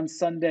Brooklyn on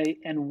Sunday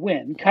and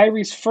win.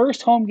 Kyrie's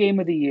first home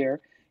game of the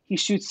year. He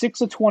shoots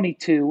 6 of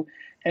 22,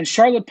 and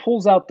Charlotte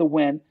pulls out the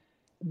win.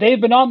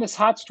 They've been on this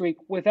hot streak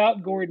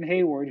without Gordon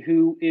Hayward,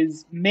 who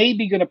is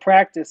maybe going to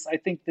practice, I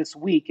think, this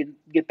week and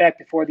get back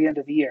before the end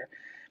of the year.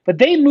 But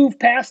they moved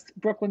past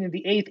Brooklyn in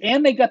the 8th,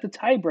 and they got the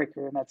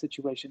tiebreaker in that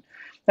situation.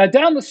 Now,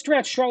 down the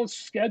stretch, Charlotte's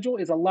schedule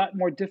is a lot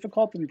more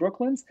difficult than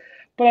Brooklyn's.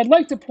 But I'd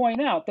like to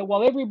point out that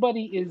while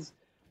everybody is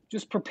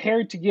just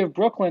prepared to give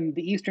Brooklyn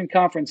the Eastern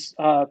Conference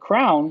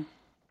crown,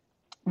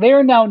 they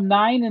are now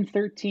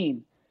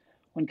 9-13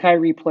 when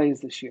Kyrie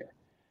plays this year.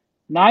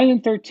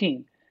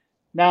 9-13.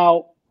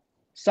 Now,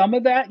 some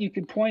of that you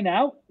could point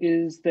out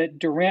is that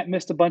Durant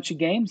missed a bunch of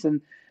games,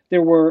 and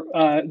there were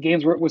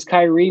games where it was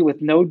Kyrie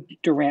with no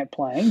Durant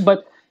playing.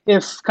 But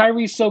if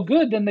Kyrie's so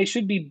good, then they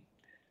should be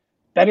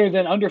better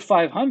than under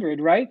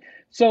 500, right?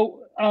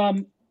 So,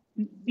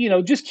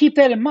 just keep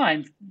that in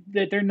mind,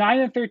 that they're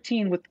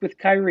 9-13 with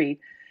Kyrie.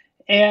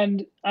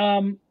 And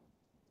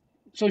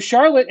so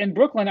Charlotte and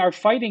Brooklyn are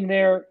fighting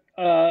there.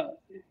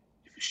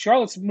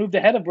 Charlotte's moved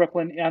ahead of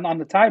Brooklyn on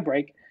the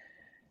tiebreak.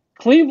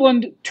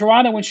 Cleveland,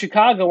 Toronto, and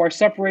Chicago are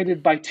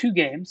separated by 2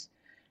 games.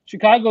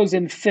 Chicago's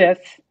in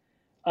fifth.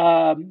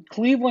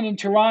 Cleveland and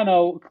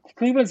Toronto.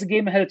 Cleveland's a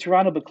game ahead of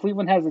Toronto, but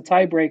Cleveland has a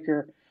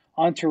tiebreaker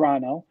on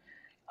Toronto.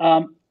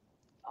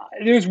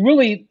 There's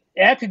really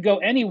that could go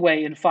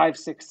anyway in 5,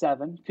 6,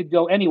 7. Could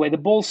go anyway. The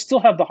Bulls still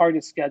have the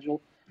hardest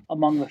schedule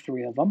among the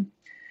three of them,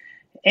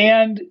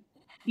 and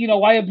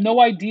I have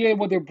no idea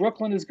whether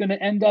Brooklyn is going to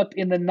end up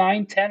in the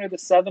 9-10 or the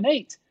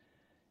 7-8.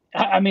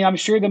 I mean, I'm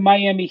sure the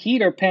Miami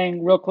Heat are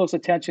paying real close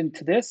attention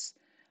to this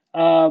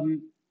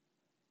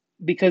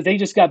because they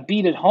just got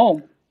beat at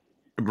home.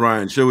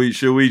 Brian, should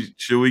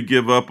we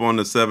give up on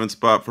the 7th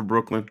spot for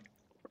Brooklyn?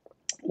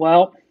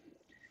 Well,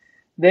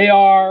 they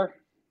are,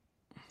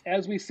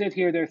 as we sit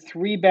here, they're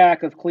 3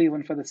 back of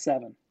Cleveland for the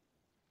 7.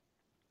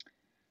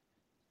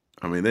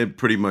 I mean, they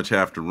pretty much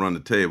have to run the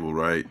table,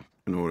 right,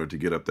 in order to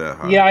get up that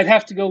high. Yeah, I'd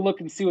have to go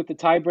look and see what the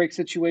tiebreak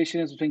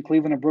situation is between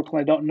Cleveland and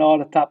Brooklyn. I don't know off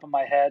the top of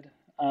my head.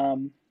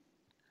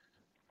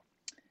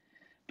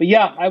 But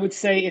yeah, I would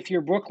say if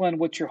you're Brooklyn,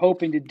 what you're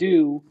hoping to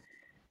do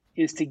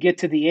is to get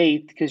to the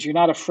 8th because you're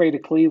not afraid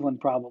of Cleveland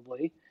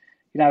probably.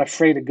 You're not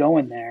afraid of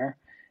going there.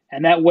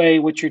 And that way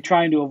what you're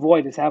trying to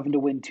avoid is having to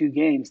win 2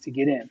 games to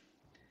get in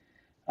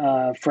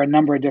for a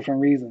number of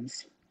different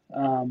reasons.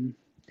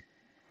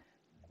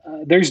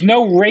 There's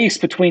no race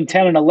between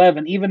 10 and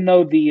 11, even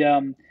though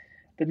the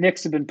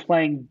Knicks have been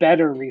playing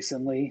better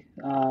recently.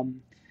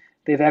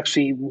 They've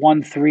actually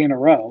won 3 in a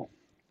row.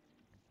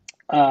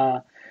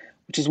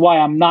 Which is why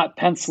I'm not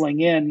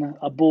penciling in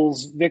a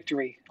Bulls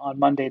victory on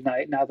Monday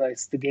night, now that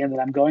it's the game that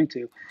I'm going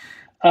to.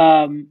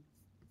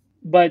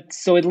 But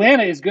so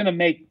Atlanta is going to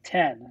make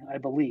 10, I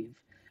believe.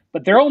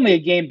 But they're only a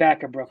game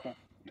back of Brooklyn.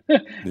 I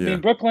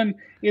mean, Brooklyn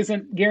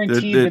isn't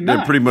guaranteed they're, to not.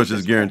 They're pretty much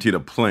just guaranteed a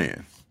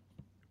plan.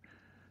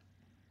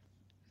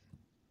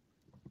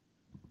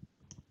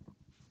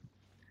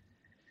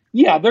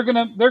 Yeah, they're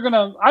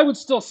gonna. I would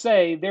still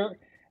say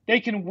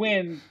they can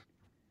win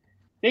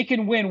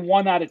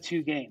 1 out of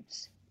 2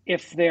 games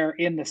if they're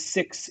in the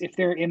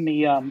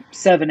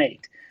 7-8.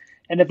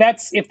 And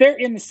if they're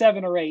in the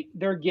 7 or 8,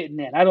 they're getting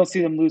in. I don't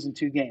see them losing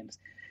 2 games.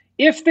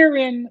 If they're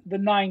in the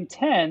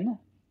 9-10,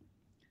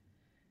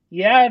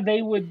 yeah, they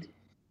would,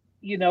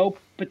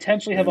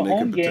 potentially have a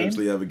home game.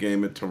 Potentially have a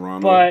game at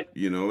Toronto. But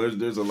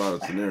there's a lot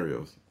of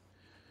scenarios.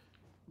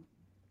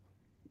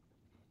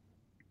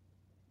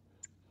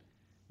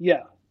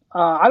 Yeah,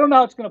 I don't know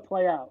how it's going to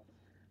play out.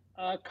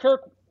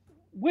 Kirk,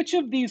 which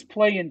of these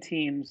play-in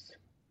teams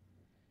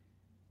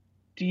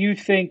do you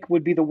think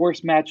would be the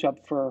worst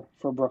matchup for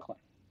Brooklyn?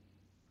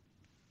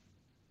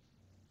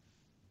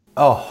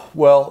 Oh,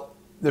 well,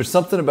 there's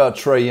something about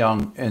Trae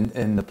Young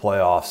in the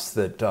playoffs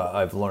that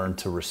I've learned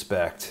to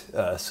respect.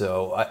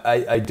 So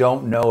I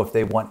don't know if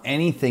they want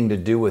anything to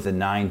do with a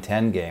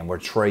 9-10 game where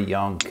Trae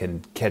Young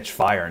can catch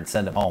fire and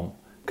send him home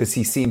because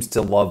he seems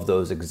to love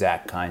those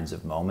exact kinds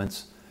of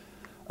moments.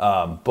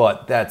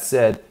 But that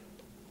said,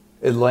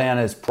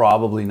 Atlanta is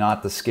probably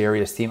not the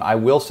scariest team. I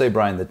will say,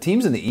 Brian, the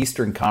teams in the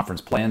Eastern Conference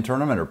play-in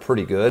tournament are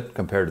pretty good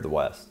compared to the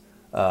West.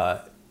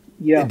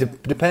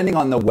 Depending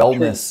on the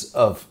wellness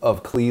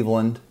of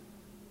Cleveland,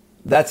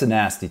 that's a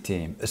nasty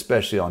team,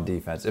 especially on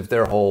defense. If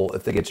they're whole,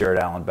 if they get Jared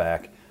Allen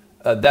back,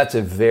 that's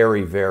a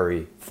very,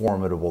 very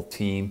formidable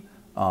team,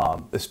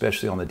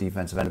 especially on the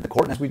defensive end of the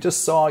court. And as we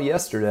just saw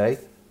yesterday,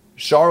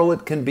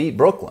 Charlotte can beat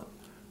Brooklyn.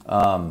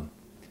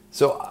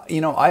 So,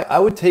 I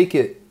would take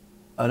it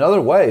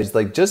another way. Is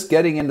like just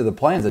getting into the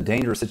play is a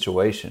dangerous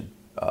situation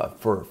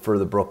for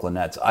the Brooklyn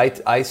Nets.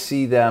 I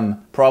see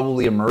them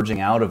probably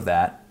emerging out of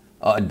that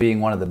and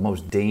being one of the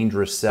most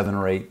dangerous 7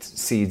 or 8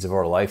 seeds of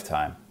our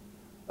lifetime.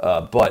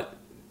 But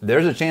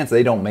there's a chance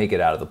they don't make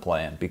it out of the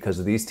play-in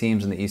because these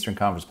teams in the Eastern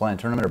Conference play-in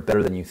tournament are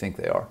better than you think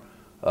they are.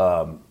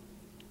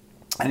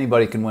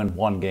 Anybody can win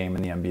 1 game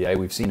in the NBA.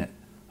 We've seen it.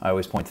 I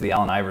always point to the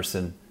Allen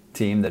Iverson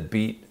team that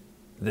beat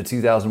the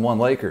 2001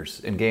 Lakers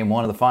in Game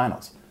 1 of the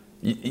Finals.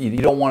 You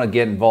don't want to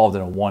get involved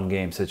in a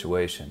 1-game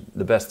situation.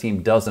 The best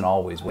team doesn't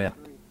always win.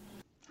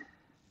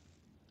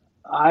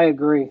 I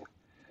agree.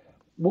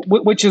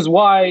 Which is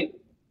why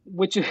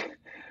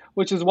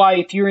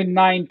if you're in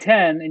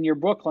 9-10 and you're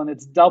Brooklyn,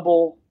 it's a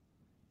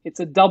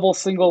double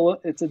single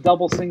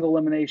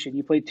elimination.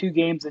 You play 2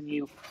 games and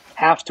you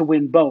have to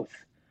win both.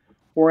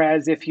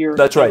 Whereas if you're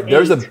That's right.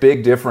 There's a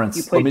big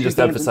difference. Let me just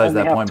games emphasize and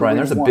that only point, have to Brian.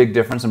 win There's a one. big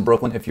difference in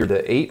Brooklyn if you're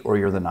the 8 or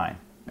you're the 9.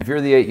 If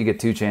you're the 8, you get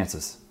 2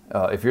 chances.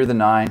 If you're the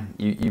 9,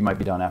 you might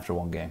be done after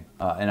 1 game.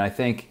 And I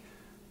think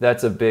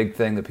that's a big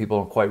thing that people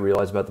don't quite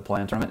realize about the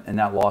play-in tournament. And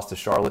that loss to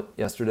Charlotte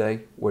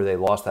yesterday, where they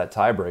lost that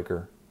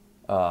tiebreaker,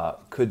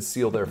 could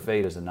seal their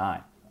fate as a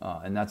 9.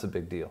 And that's a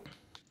big deal.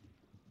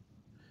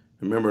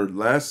 Remember,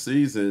 last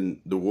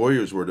season, the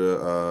Warriors were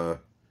the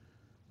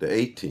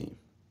 8 team.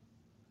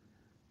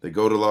 They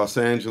go to Los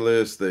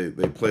Angeles. They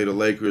play the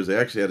Lakers. They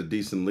actually had a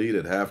decent lead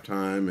at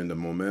halftime, and the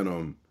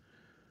momentum.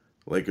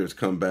 Lakers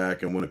come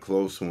back and win a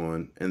close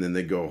one, and then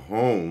they go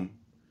home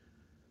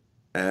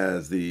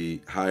as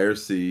the higher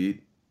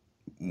seed,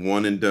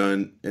 one and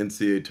done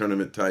NCAA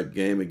tournament type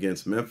game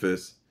against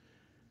Memphis,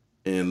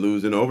 and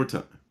lose in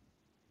overtime.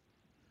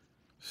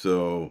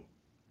 So,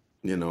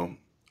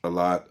 A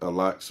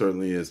lot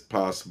certainly is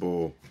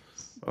possible,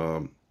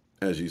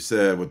 as you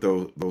said, with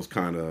those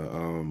kind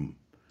of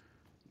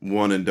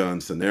one and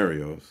done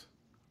scenarios.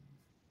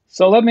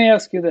 So let me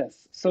ask you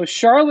this. So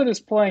Charlotte is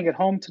playing at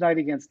home tonight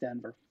against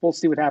Denver. We'll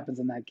see what happens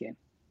in that game.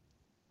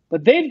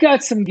 But they've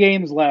got some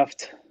games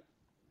left.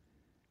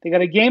 They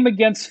got a game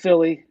against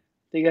Philly.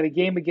 They got a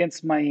game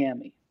against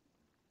Miami.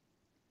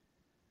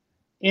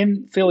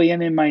 In Philly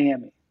and in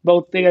Miami.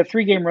 Both they got a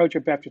 3-game road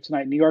trip after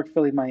tonight, New York,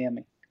 Philly,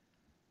 Miami.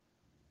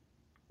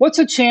 What's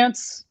a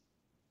chance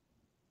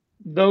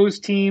those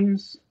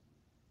teams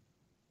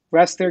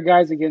rest their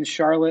guys against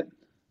Charlotte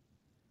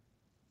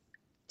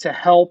to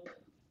help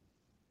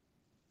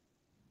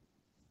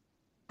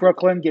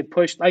Brooklyn get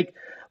pushed? Like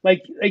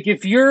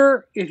if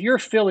you're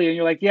Philly and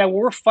you're like, yeah, well,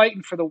 we're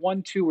fighting for the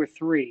 1, 2, or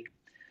 3.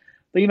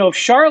 But if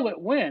Charlotte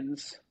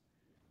wins,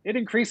 it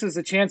increases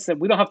the chance that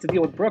we don't have to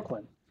deal with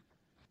Brooklyn.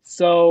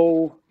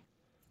 So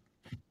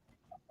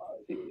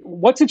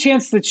what's a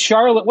chance that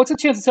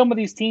some of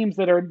these teams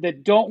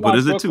that don't want But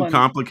is it Brooklyn too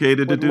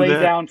complicated to would do lay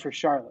that? down for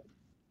Charlotte?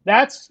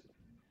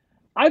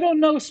 I don't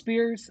know,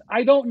 Spears.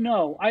 I don't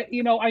know. I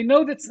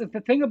know that's the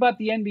thing about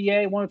the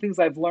NBA. One of the things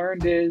I've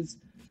learned is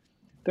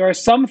there are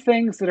some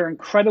things that are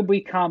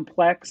incredibly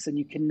complex, and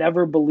you can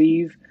never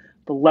believe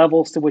the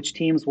levels to which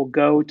teams will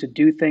go to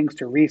do things,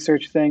 to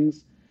research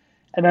things.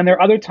 And then there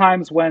are other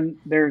times when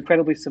they're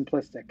incredibly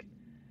simplistic.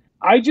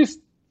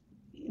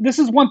 This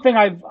is one thing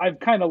I've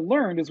kind of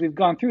learned as we've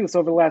gone through this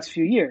over the last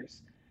few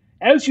years.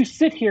 As you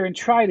sit here and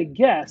try to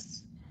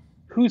guess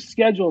whose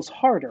schedule is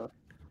harder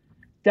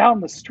down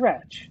the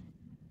stretch,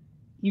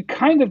 you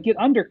kind of get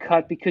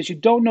undercut because you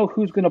don't know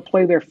who's going to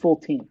play their full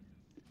team.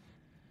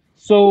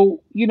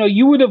 So,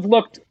 you would have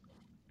looked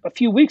a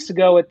few weeks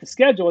ago at the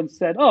schedule and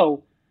said,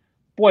 oh,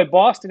 boy,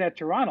 Boston at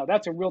Toronto,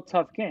 that's a real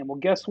tough game. Well,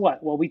 guess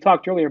what? Well, we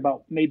talked earlier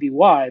about maybe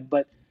why,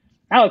 but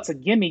now it's a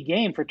gimme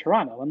game for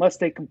Toronto. Unless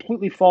they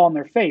completely fall on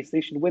their face,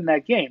 they should win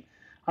that game.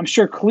 I'm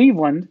sure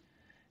Cleveland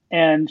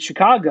and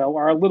Chicago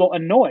are a little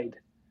annoyed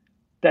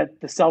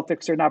that the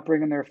Celtics are not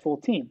bringing their full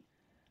team.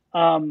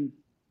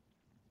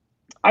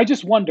 I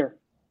just wonder,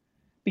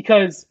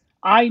 because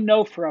I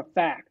know for a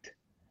fact,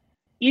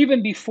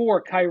 even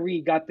before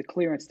Kyrie got the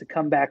clearance to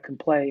come back and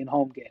play in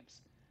home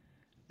games,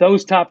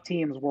 those top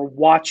teams were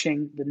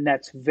watching the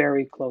Nets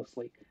very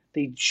closely.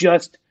 They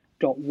just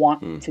don't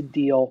want to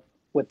deal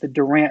with the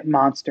Durant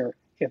monster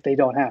if they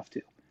don't have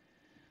to.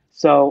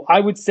 So I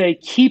would say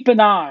keep an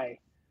eye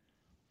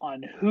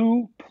on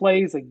who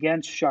plays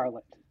against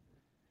Charlotte.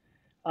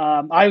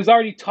 I was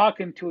already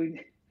talking to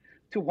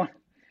one.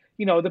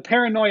 The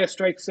paranoia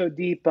strikes so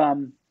deep.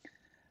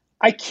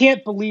 I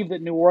can't believe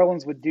that New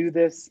Orleans would do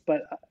this,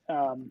 but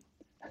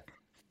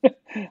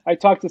I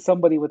talked to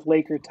somebody with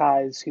Laker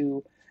ties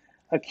who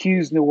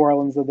accused New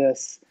Orleans of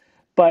this.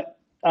 But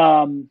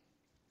New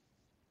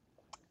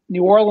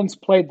Orleans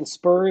played the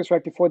Spurs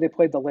right before they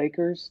played the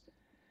Lakers,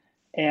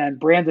 and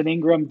Brandon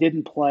Ingram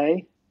didn't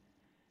play,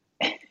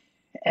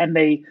 and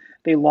they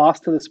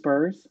lost to the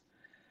Spurs.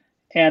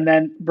 And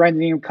then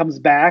Brandon Ingram comes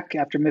back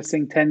after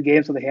missing 10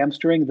 games with a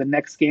hamstring. The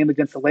next game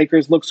against the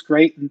Lakers looks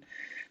great, and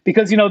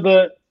because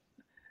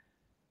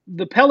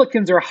the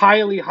Pelicans are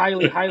highly,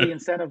 highly, highly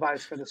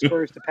incentivized for the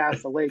Spurs to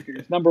pass the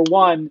Lakers. Number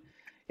one,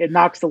 it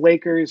knocks the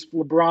Lakers,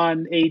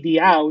 LeBron, AD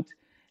out.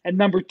 And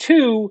number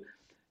two,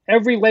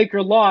 every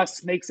Laker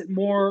loss makes it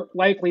more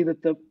likely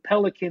that the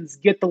Pelicans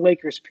get the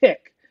Lakers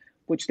pick,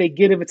 which they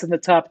get if it's in the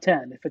top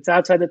 10. If it's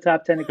outside the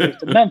top 10, it goes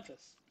to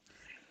Memphis.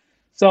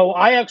 So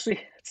I actually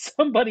had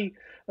somebody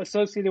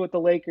associated with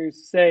the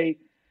Lakers say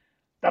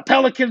the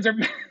Pelicans are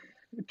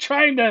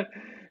trying to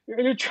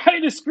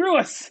screw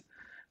us.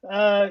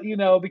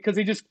 Because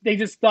they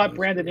just thought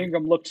Brandon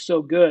Ingram looked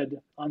so good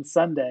on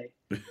Sunday.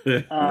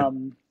 They're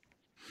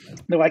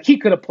like, he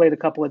could have played a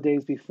couple of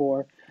days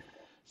before.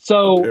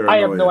 So I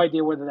have no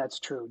idea whether that's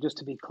true, just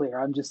to be clear.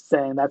 I'm just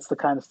saying that's the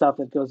kind of stuff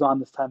that goes on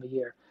this time of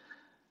year.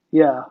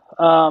 Yeah.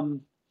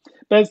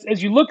 But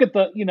as you look at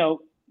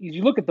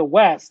the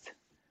West,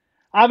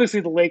 obviously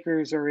the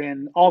Lakers are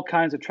in all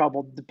kinds of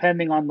trouble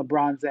depending on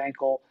LeBron's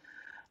ankle.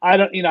 I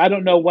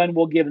don't know when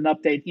we'll get an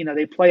update.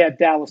 They play at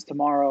Dallas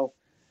tomorrow.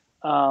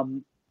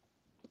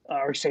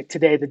 Or say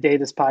today, the day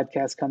this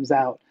podcast comes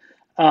out.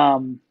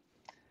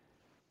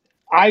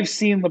 I've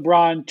seen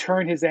LeBron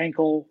turn his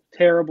ankle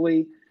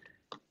terribly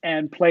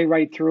and play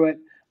right through it.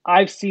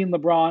 I've seen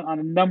LeBron on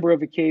a number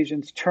of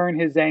occasions turn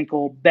his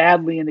ankle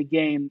badly in the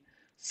game,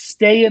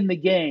 stay in the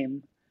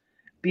game,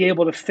 be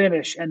able to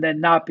finish, and then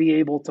not be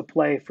able to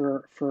play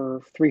for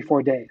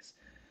 3-4 days.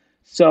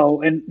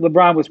 So, and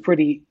LeBron was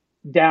pretty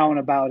down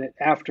about it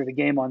after the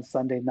game on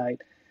Sunday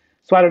night.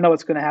 So I don't know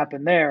what's going to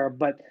happen there,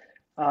 but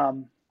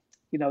the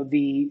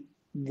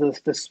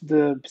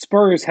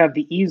Spurs have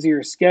the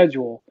easier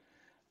schedule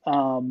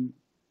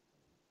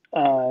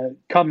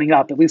coming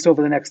up, at least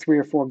over the next 3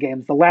 or 4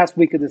 games. The last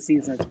week of the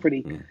season it's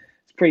pretty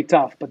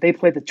tough, but they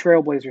play the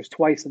Trailblazers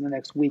twice in the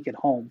next week at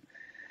home.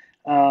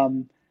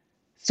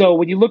 So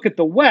when you look at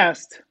the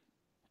West,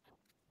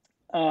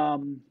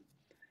 the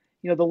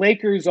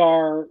Lakers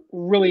are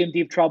really in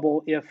deep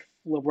trouble if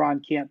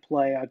LeBron can't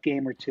play a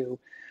game or two.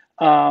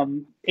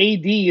 AD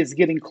is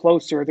getting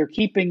closer. They're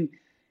keeping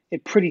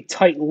it pretty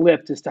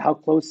tight-lipped as to how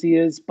close he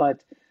is,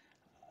 but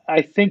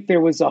I think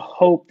there was a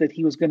hope that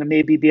he was going to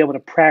maybe be able to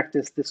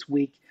practice this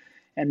week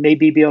and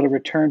maybe be able to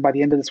return by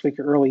the end of this week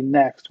or early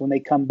next when they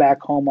come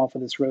back home off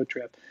of this road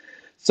trip.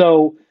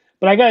 So,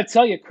 but I got to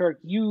tell you, Kirk,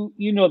 you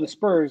know the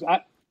Spurs.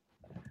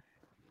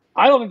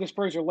 I don't think the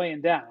Spurs are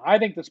laying down. I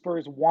think the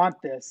Spurs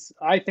want this.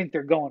 I think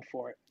they're going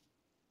for it.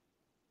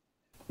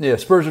 Yeah,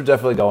 Spurs are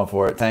definitely going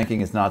for it.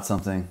 Tanking is not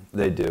something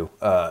they do.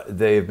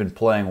 They've been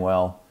playing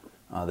well.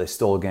 They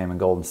stole a game in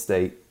Golden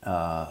State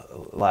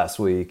last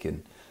week,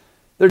 and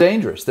they're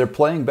dangerous. They're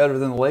playing better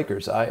than the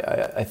Lakers.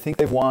 I think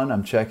they've won,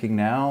 I'm checking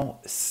now,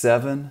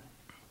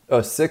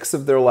 6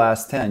 of their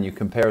last 10. You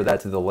compare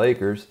that to the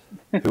Lakers,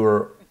 who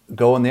are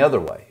going the other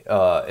way.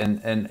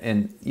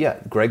 And yeah,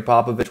 Greg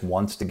Popovich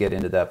wants to get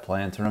into that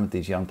play-in tournament.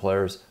 These young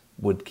players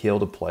would kill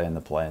to play in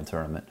the play-in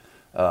tournament.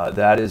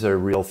 That is a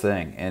real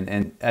thing.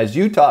 And as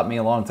you taught me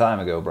a long time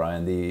ago,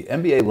 Brian, the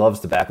NBA loves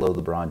to backload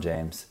LeBron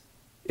James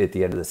at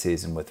the end of the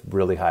season with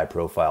really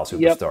high-profile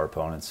superstar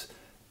opponents,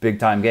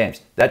 big-time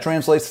games. That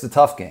translates to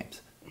tough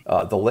games.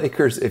 The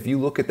Lakers, if you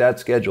look at that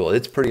schedule,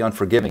 it's pretty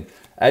unforgiving.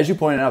 As you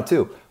pointed out,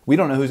 too, we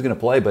don't know who's going to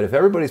play, but if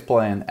everybody's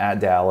playing at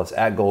Dallas,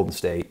 at Golden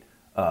State,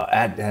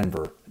 at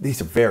Denver,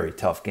 these are very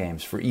tough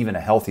games for even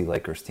a healthy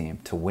Lakers team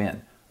to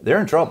win. They're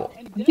in trouble.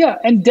 Yeah,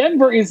 and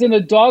Denver is in a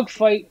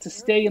dogfight to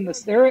stay in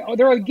this.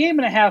 They're a game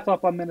and a half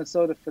up on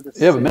Minnesota for this.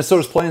 Yeah, but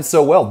Minnesota's playing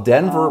so well.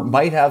 Denver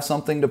might have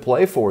something to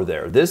play for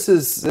there. This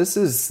is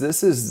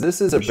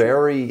a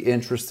very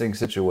interesting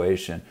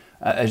situation.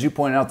 As you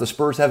pointed out, the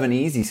Spurs have an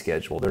easy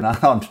schedule. They're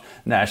not on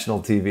national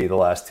TV the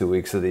last 2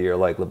 weeks of the year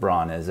like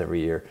LeBron is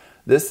every year.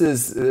 This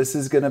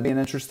is going to be an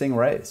interesting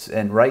race.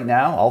 And right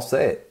now, I'll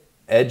say it.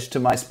 Edge to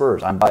my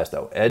Spurs. I'm biased,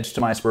 though. Edge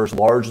to my Spurs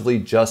largely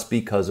just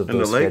because of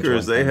those scheduling. And the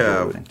Lakers, they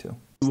have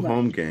 2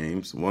 home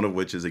games, one of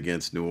which is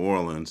against New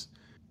Orleans.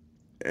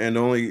 And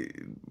only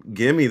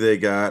gimme they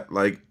got,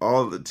 like,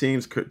 all the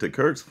teams, to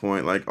Kirk's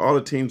point, like, all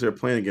the teams they're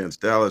playing against,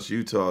 Dallas,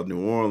 Utah,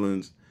 New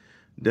Orleans,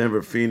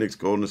 Denver, Phoenix,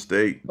 Golden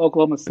State,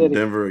 Oklahoma City.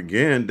 Denver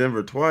again,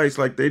 Denver twice,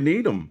 like, they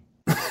need them.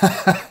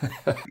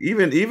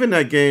 even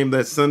that game,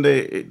 that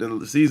Sunday,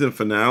 the season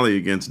finale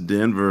against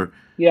Denver,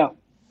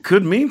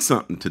 could mean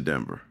something to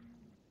Denver.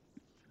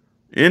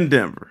 In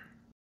Denver.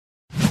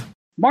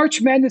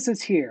 March Madness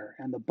is here,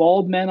 and the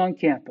Bald Men on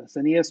Campus,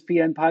 an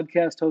ESPN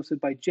podcast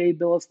hosted by Jay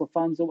Billis,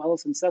 LaFonso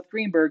Ellis, and Seth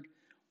Greenberg,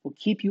 will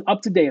keep you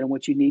up to date on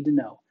what you need to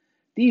know.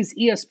 These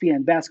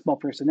ESPN basketball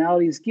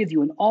personalities give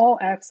you an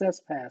all-access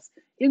pass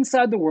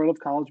inside the world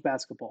of college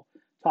basketball,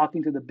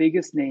 talking to the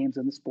biggest names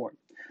in the sport.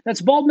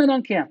 That's Bald Men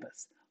on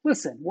Campus.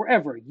 Listen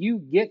wherever you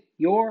get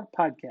your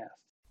podcast.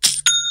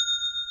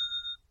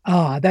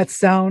 Ah, that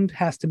sound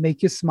has to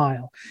make you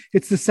smile.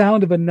 It's the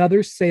sound of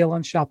another sale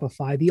on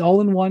Shopify, the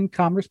all-in-one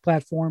commerce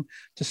platform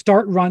to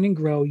start, run, and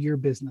grow your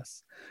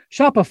business.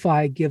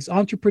 Shopify gives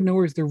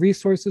entrepreneurs the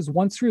resources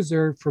once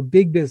reserved for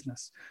big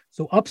business,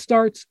 so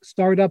upstarts,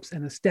 startups,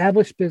 and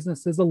established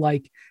businesses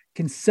alike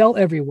can sell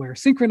everywhere,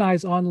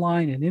 synchronize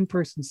online and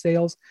in-person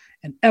sales,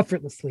 and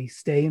effortlessly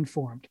stay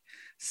informed.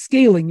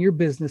 Scaling your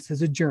business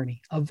is a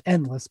journey of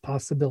endless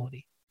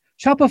possibility.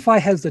 Shopify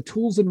has the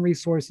tools and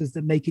resources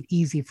that make it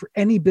easy for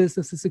any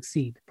business to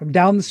succeed, from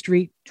down the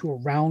street to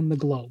around the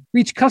globe.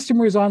 Reach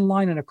customers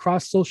online and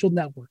across social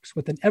networks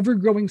with an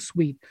ever-growing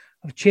suite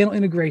of channel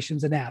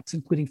integrations and apps,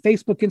 including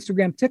Facebook,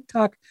 Instagram,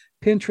 TikTok,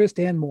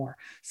 Pinterest, and more.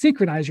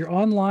 Synchronize your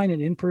online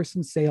and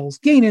in-person sales.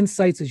 Gain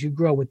insights as you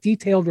grow with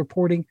detailed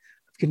reporting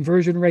of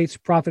conversion rates,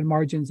 profit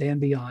margins,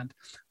 and beyond.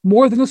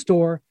 More than a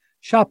store,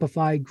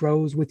 Shopify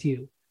grows with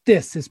you.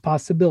 This is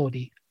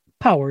Possibility,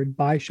 powered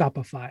by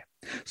Shopify.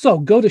 So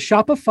go to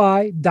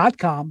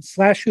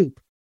shopify.com/hoop,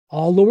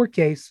 all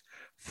lowercase,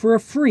 for a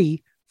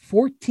free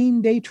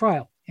 14-day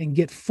trial and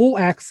get full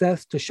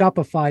access to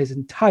Shopify's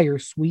entire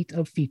suite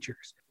of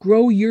features.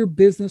 Grow your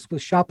business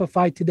with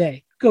Shopify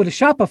today. Go to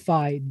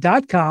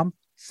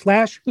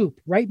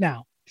shopify.com/hoop right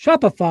now.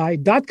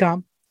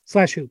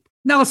 Shopify.com/hoop.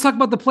 Now let's talk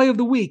about the play of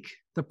the week.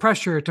 The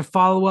pressure to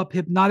follow up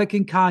Hypnotic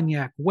and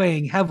Cognac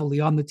weighing heavily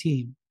on the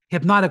team.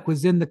 Hypnotic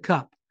was in the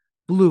cup,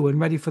 blue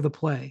and ready for the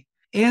play.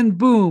 And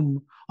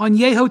boom,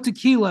 Añejo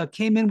Tequila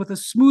came in with a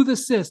smooth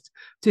assist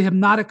to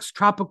Hypnotic's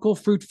tropical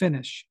fruit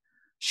finish.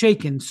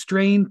 Shaken,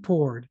 strained,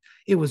 poured.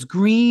 It was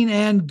green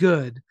and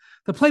good.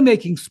 The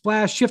playmaking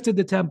splash shifted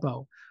the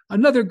tempo.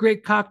 Another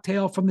great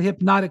cocktail from the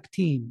Hypnotic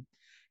team.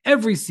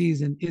 Every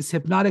season is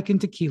Hypnotic and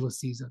Tequila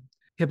season.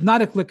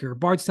 Hypnotic Liquor,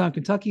 Bardstown,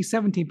 Kentucky,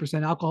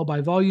 17% alcohol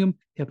by volume.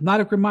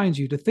 Hypnotic reminds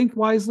you to think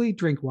wisely,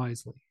 drink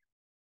wisely.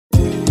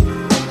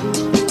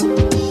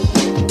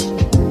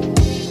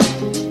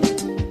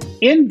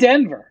 In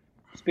Denver,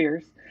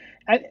 Spears.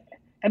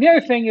 And the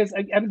other thing is,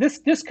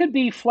 this could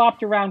be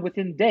flopped around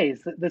within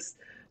days.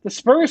 The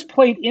Spurs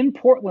played in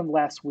Portland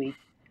last week,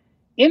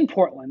 and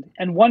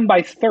won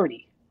by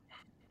 30.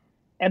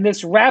 And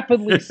this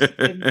rapidly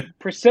and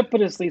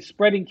precipitously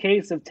spreading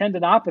case of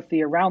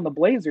tendinopathy around the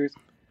Blazers,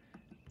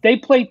 They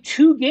play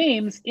 2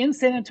 games in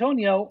San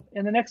Antonio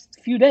in the next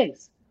few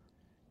days.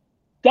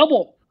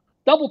 Double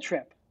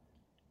trip.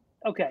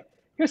 Okay,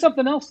 here's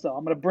something else, though,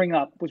 I'm going to bring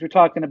up, which we're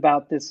talking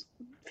about this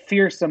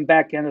fearsome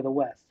back end of the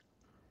West.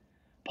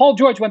 Paul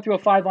George went through a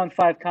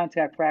 5-on-5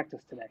 contact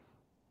practice today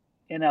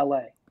in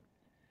LA.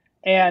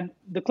 And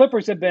the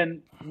Clippers have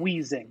been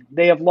wheezing.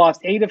 They have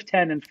lost 8 of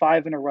 10 and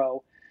 5 in a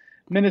row.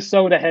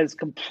 Minnesota has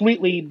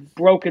completely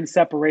broken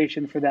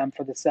separation for them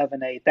for the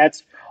 7-8.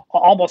 That's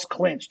almost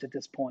clinched at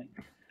this point.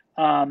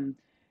 And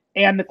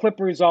the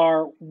Clippers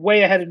are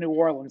way ahead of New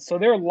Orleans. So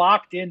they're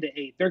locked into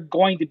 8. They're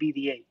going to be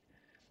the 8.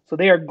 So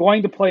they are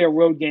going to play a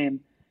road game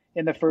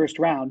in the first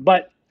round.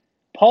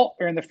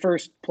 Or in the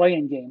first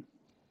play-in game.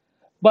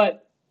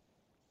 But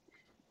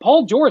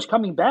Paul George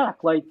coming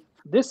back, like,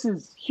 this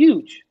is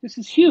huge. This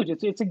is huge.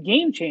 It's a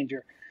game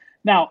changer.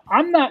 Now,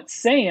 I'm not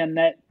saying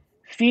that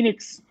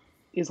Phoenix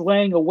is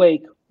laying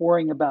awake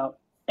worrying about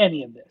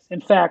any of this.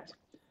 In fact,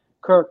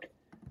 Kirk,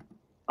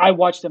 I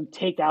watched them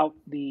take out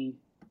the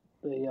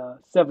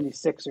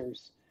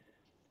 76ers.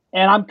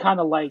 And I'm kind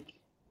of like,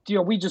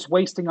 are we just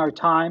wasting our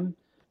time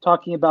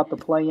talking about the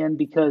play-in?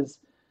 Because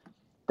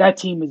that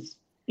team is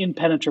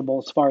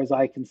impenetrable as far as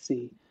I can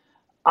see.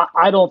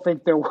 I don't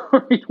think they're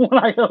worried one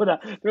iota.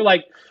 They're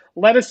like,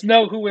 let us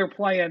know who we're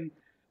playing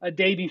a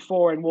day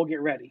before and we'll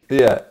get ready.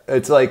 Yeah,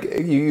 it's like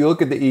you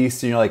look at the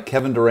East and you're like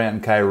Kevin Durant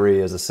and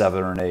Kyrie as a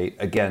 7 or an 8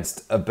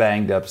 against a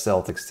banged-up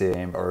Celtics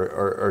team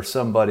or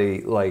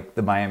somebody like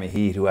the Miami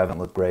Heat who haven't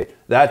looked great.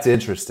 That's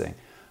interesting.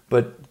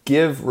 But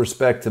give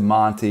respect to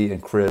Monty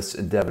and Chris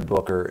and Devin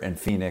Booker and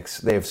Phoenix.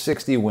 They have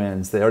 60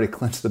 wins. They already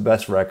clinched the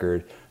best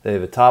record. They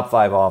have a top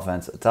 5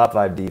 offense, a top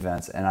 5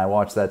 defense. And I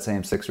watched that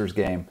same Sixers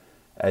game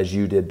as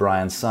you did,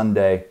 Brian,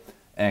 Sunday.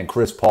 And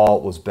Chris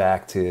Paul was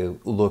back to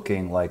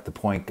looking like the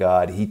point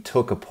guard. He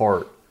took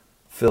apart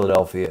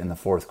Philadelphia in the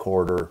fourth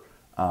quarter.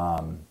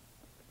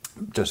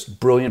 Just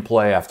brilliant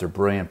play after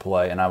brilliant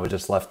play. And I was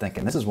just left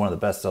thinking, this is one of the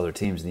best other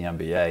teams in the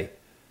NBA.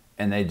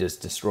 And they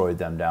just destroyed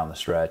them down the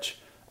stretch.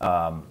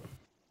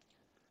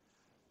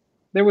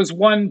 There was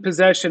one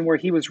possession where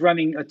he was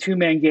running a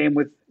 2-man game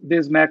with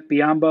Bismack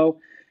Biyombo,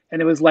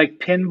 and it was like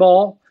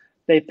pinball.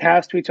 They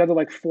passed to each other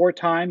like 4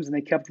 times, and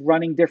they kept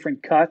running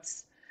different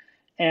cuts.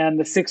 And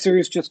the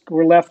Sixers just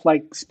were left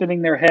like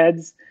spinning their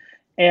heads.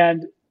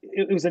 And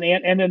it was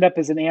ended up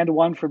as an and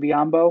one for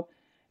Biyombo.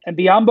 And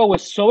Biyombo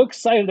was so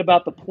excited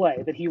about the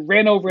play that he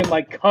ran over and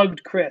like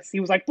hugged Chris.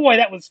 He was like, boy,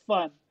 that was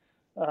fun.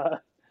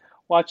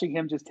 Watching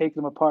him just take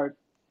them apart.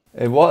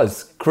 It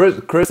was.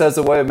 Chris has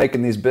a way of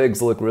making these bigs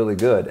look really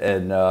good.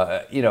 And,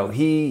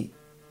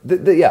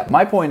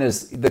 my point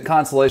is the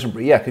consolation.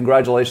 Yeah,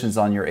 congratulations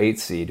on your 8th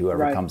seed,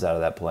 whoever comes out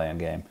of that play-in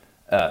game.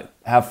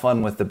 Have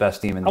fun with the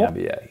best team in the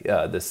NBA,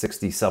 the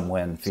 60-some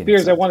win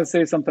Phoenix. Spears, I want to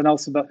say something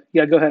else about.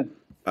 Yeah, go ahead.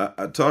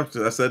 I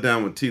sat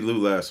down with T. Lou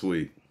last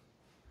week,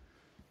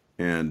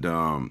 and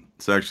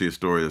it's actually a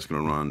story that's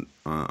going to run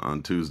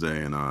on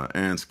Tuesday in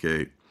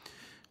Anscape.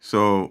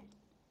 So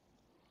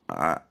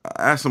I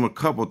asked him a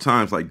couple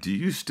times, like, do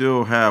you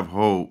still have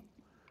hope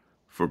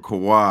for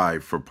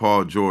Kawhi, for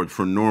Paul George,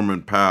 for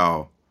Norman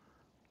Powell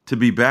to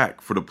be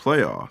back for the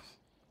playoffs?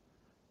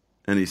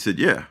 And he said,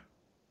 yeah.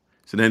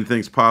 He said,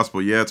 anything's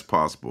possible. Yeah, it's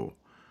possible.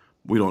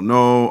 We don't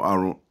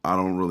know. I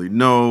don't really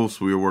know.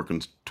 So we were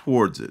working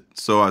towards it.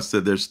 So I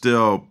said, there's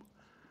still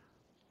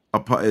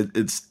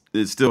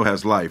it still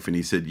has life. And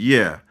he said,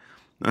 yeah.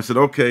 And I said,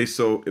 okay,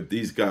 so if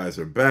these guys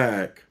are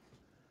back,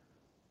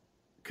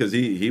 because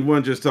he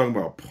wasn't just talking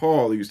about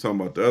Paul, he was talking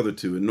about the other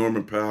two. And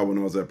Norman Powell, when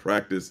I was at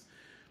practice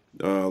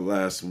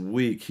last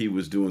week, he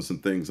was doing some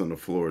things on the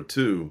floor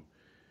too.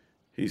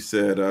 He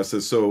said, I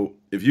said, so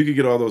if you could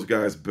get all those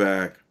guys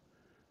back,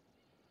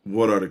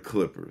 what are the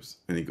Clippers?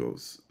 And he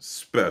goes,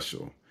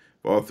 special.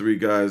 If all 3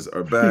 guys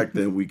are back,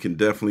 then we can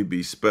definitely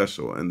be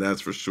special. And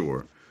that's for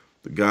sure.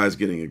 The guys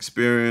getting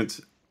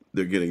experience,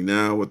 they're getting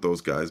now with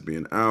those guys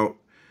being out.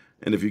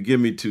 And if you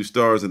give me 2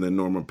 stars and then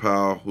Norman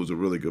Powell, who's a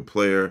really good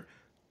player,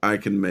 I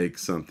can make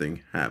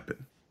something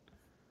happen.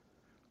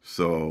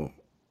 So.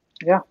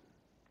 Yeah.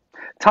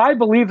 Ty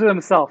believes in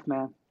himself,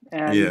 man.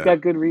 And he's got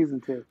good reason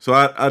to. So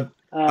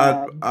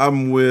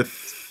I'm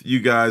with you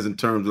guys in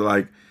terms of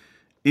like,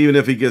 even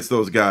if he gets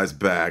those guys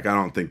back, I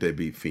don't think they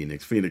beat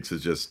Phoenix. Phoenix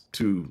is just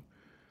too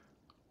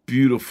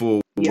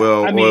beautiful,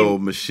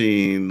 well-oiled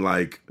machine,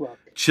 like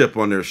chip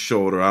on their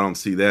shoulder. I don't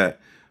see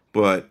that.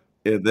 But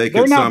if they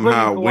could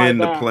somehow win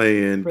the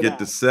play-in, get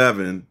to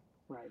 7,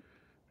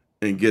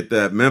 and get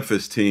that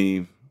Memphis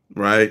team,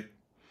 right?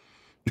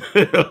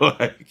 Maybe,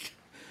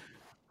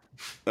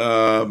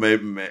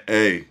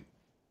 hey.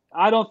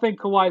 I don't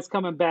think Kawhi's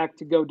coming back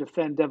to go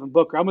defend Devin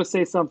Booker. I'm going to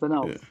say something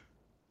else. Yeah.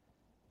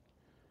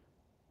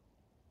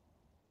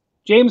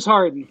 James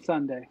Harden,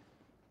 Sunday.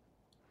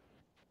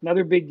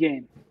 Another big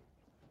game.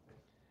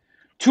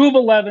 2 of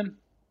 11,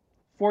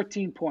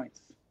 14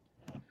 points.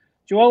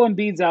 Joel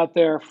Embiid's out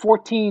there,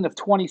 14 of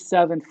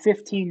 27,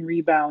 15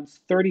 rebounds,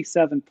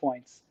 37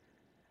 points.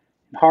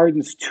 And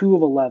Harden's 2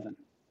 of 11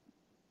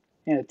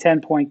 in a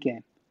 10-point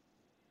game.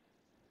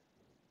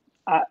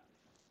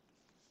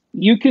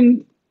 You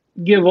can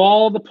give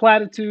all the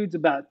platitudes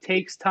about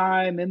takes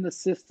time in the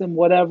system,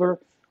 whatever.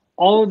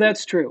 All of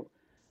that's true.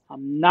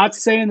 I'm not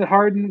saying that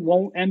Harden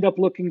won't end up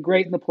looking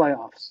great in the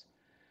playoffs,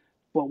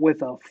 but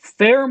with a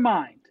fair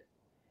mind,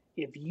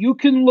 if you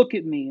can look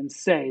at me and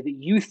say that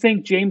you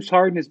think James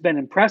Harden has been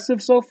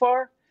impressive so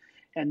far,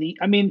 and the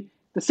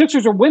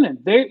Sixers are winning.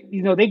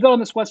 They go on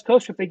this West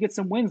Coast. If they get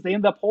some wins, they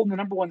end up holding the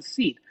number one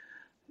seed.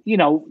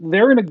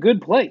 They're in a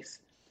good place.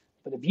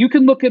 But if you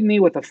can look at me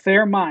with a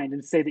fair mind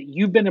and say that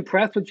you've been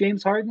impressed with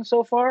James Harden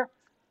so far,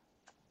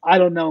 I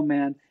don't know,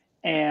 man.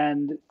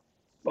 And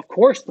of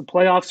course, the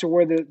playoffs are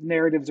where the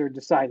narratives are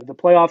decided. The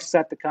playoffs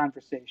set the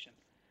conversation.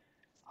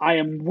 I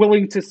am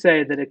willing to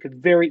say that it could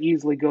very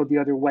easily go the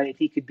other way.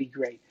 He could be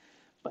great.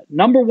 But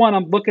number one,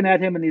 I'm looking at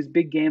him in these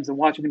big games and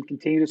watching him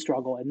continue to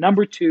struggle. And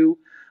number two,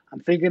 I'm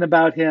thinking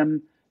about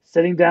him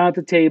sitting down at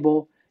the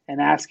table and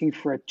asking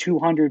for a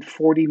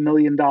 $240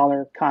 million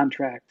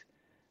contract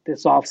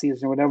this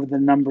offseason or whatever the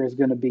number is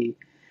going to be.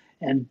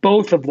 And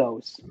both of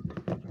those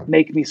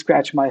make me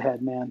scratch my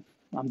head, man.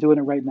 I'm doing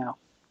it right now.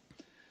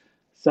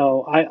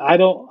 So I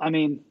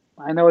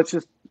know it's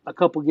just a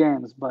couple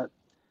games, but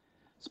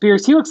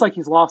Spears, he looks like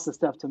he's lost the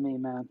step to me,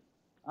 man.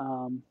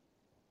 And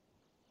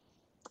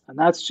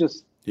that's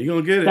just you're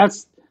gonna get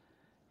it.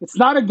 It's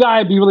not a guy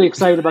I'd be really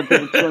excited about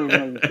getting $200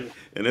 million to.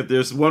 And if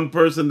there's one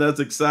person that's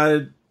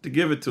excited to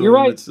give it to You're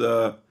him, right. it's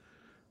DM.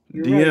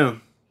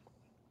 Right.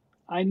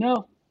 I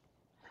know.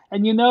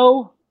 And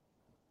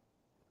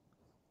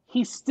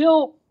he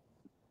still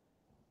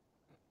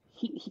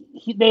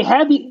he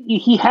had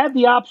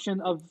the option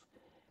of,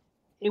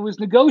 it was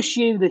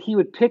negotiated that he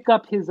would pick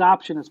up his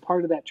option as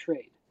part of that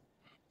trade,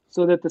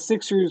 so that the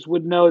Sixers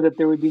would know that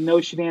there would be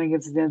no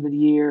shenanigans at the end of the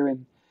year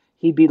and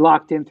he'd be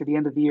locked in through the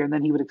end of the year, and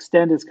then he would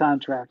extend his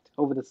contract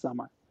over the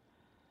summer.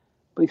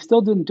 But he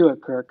still didn't do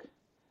it, Kirk.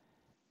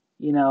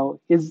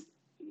 If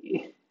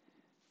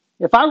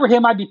I were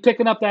him, I'd be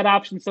picking up that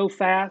option so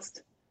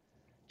fast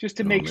just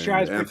to make sure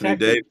I was Anthony protected.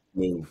 Davis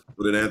move.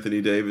 What did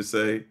Anthony Davis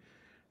say?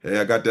 Hey,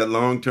 I got that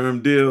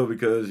long-term deal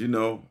because,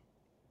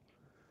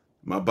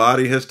 my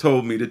body has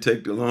told me to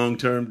take the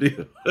long-term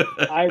deal.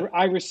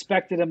 I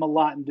respected him a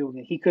lot in doing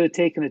it. He could have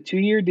taken a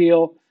 2-year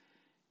deal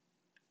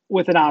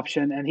with an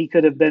option, and he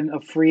could have been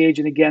a free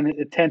agent again,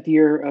 a 10th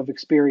year of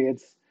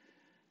experience.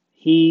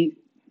 He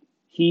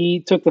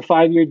took the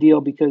 5-year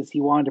deal because he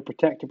wanted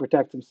to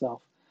protect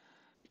himself.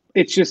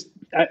 It's just,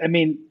 I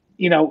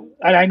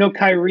know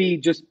Kyrie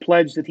just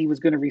pledged that he was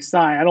going to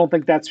resign. I don't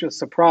think that's just a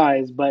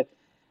surprise, but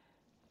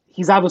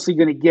he's obviously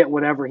going to get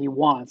whatever he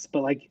wants.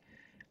 But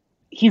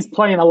he's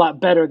playing a lot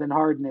better than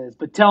Harden is.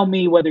 But tell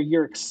me whether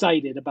you're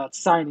excited about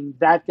signing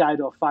that guy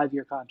to a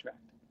 5-year contract.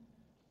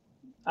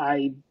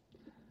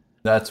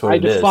 That's what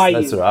it is.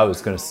 That's what I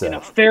was going to say.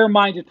 A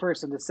fair-minded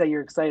person to say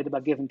you're excited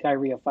about giving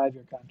Kyrie a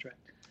 5-year contract.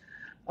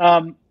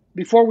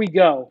 Before we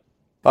go,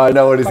 I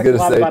know what he's going to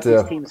say about too.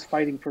 These teams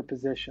fighting for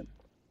position.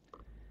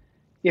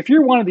 If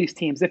you're one of these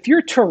teams, if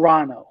you're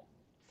Toronto,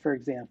 for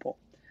example,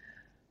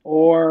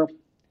 or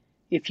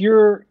if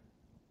you're,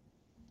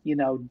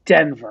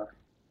 Denver,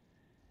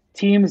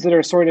 teams that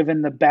are sort of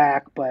in the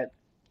back, but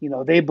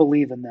they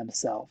believe in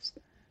themselves.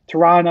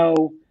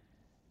 Toronto,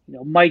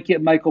 might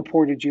get Michael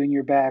Porter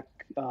Jr. back.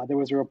 There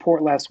was a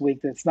report last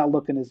week that it's not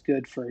looking as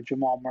good for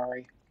Jamal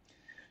Murray.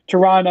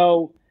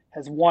 Toronto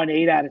has won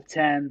 8 out of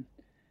 10.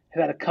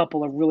 Have had a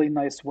couple of really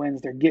nice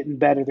wins. They're getting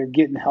better. They're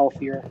getting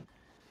healthier.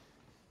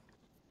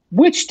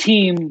 Which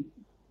team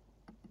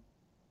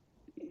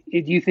do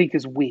you think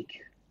is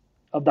weak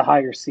of the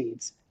higher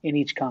seeds in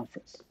each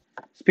conference?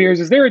 Spears,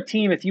 is there a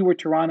team, if you were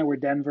Toronto or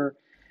Denver,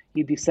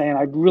 you'd be saying,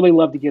 I'd really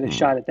love to get a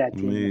shot at that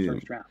team in the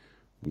first round?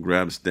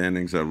 Grab the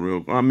standings are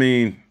real.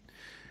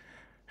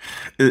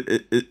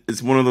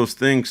 It's one of those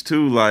things,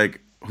 too, like,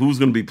 who's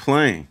going to be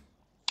playing?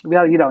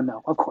 Well, you don't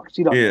know. Of course,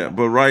 you don't know. Yeah,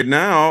 but right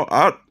now,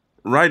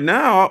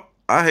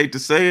 I hate to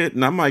say it,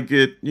 and I might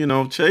get,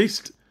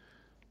 chased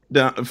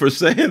down for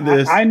saying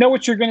this. I know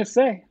what you're going to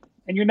say,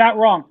 and you're not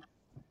wrong.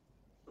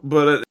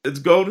 But it's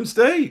Golden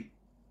State.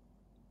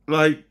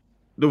 Like,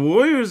 the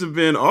Warriors have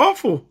been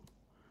awful.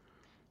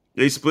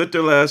 They split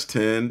their last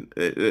 10.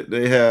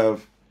 They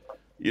have,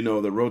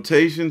 the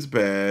rotation's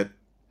bad.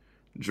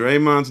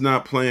 Draymond's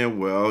not playing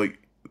well.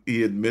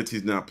 He admits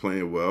he's not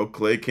playing well.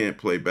 Clay can't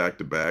play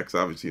back-to-backs.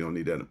 Obviously, you don't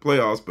need that in the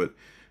playoffs, but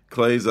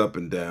Clay's up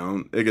and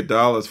down.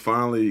 Iguodala's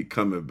finally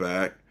coming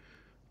back,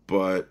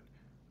 but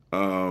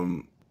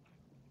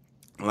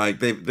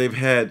they've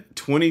had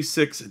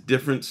 26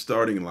 different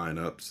starting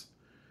lineups.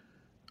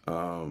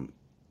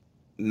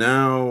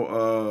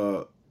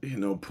 Now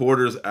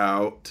Porter's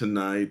out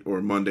tonight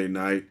or Monday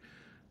night.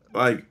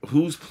 Like,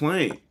 who's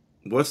playing?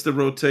 What's the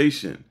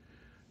rotation?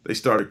 They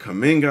started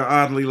Kuminga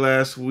oddly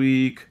last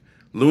week.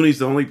 Looney's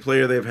the only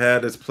player they've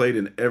had that's played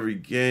in every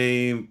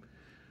game.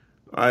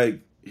 They're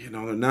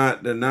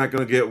not going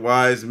to get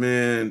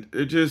Wiseman.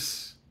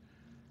 There's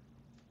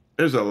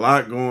a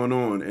lot going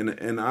on,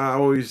 and I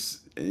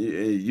always,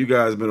 you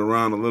guys have been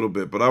around a little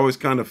bit, but I always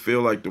kind of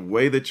feel like the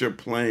way that you're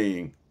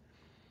playing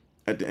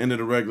at the end of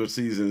the regular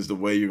season is the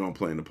way you're going to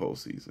play in the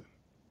postseason.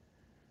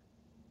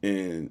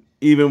 And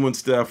even when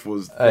Steph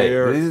was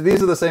there,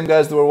 these are the same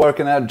guys that were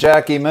working out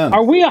Jackie Moon.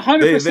 Are we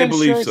 100% they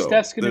believe sure so.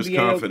 Steph's going There's to be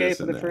okay confidence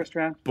for in the that. first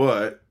round?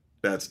 But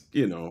that's,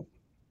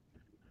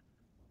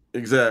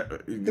 exactly.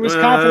 There was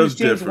confidence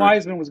James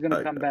Wiseman was going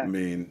to come back. I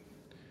mean,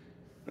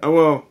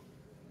 well,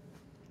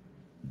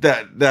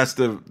 that's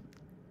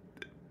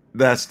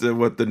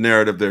what the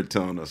narrative they're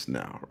telling us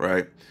now,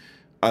 right?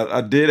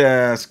 I did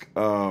ask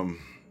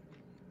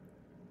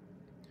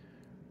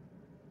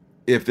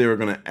if they were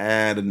going to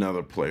add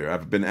another player.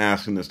 I've been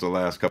asking this the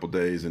last couple of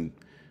days, and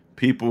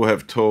people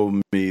have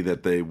told me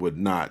that they would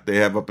not. They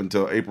have up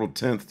until April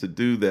 10th to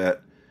do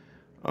that.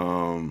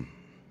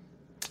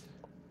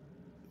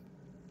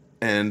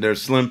 And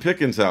there's slim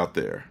pickings out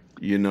there,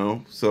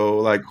 So,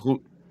 like,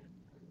 who?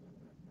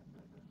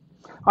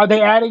 Are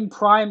they adding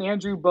prime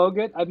Andrew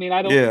Bogut? I mean,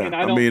 I don't.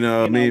 Yeah, me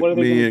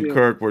and do?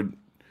 Kirk were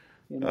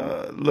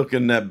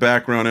looking at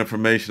background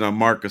information on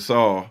Marc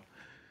Gasol,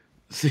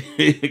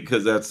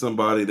 because that's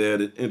somebody they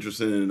had an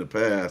interest in the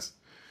past.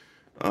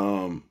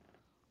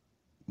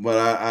 But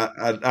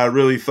I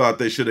really thought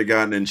they should have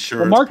gotten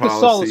insurance Marc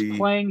policy. Gasol is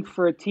playing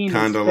for a team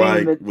kind of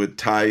like with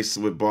Tice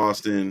with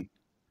Boston.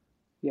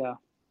 Yeah.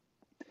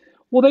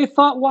 Well, they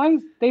thought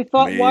Wiseman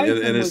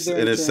and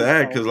it's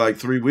sad because like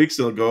 3 weeks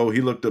ago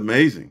he looked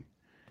amazing.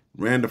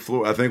 Ran the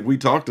floor. I think we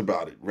talked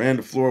about it. Ran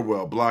the floor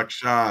well, blocked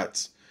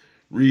shots,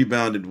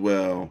 rebounded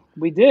well.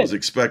 We did. Was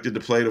expected to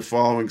play the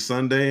following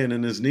Sunday, and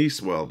then his knee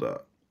swelled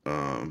up.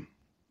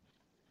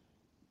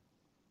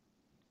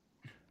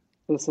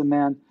 Listen,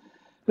 man,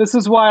 this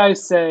is why I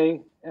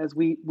say, as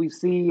we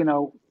see,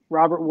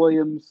 Robert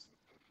Williams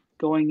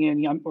going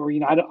in, or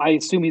I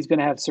assume he's going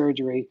to have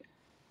surgery.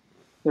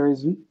 There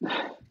is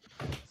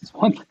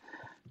one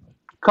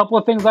couple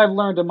of things I've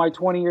learned in my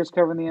 20 years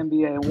covering the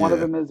NBA, and one of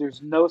them is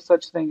there's no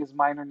such thing as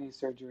minor knee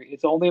surgery.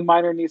 It's only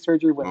minor knee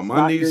surgery when it's my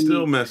not knee's your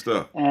still knee. messed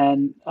up.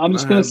 And I'm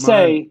just going to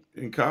say,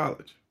 in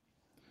college.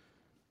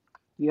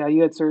 Yeah,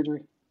 you had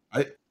surgery.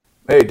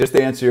 Hey, just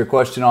to answer your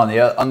question on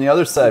the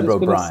other side, bro,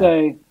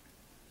 Brian.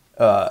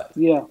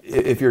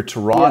 If you're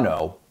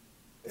Toronto,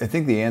 I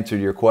think the answer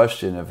to your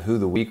question of who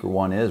the weaker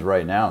one is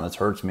right now, and this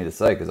hurts me to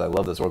say because I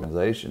love this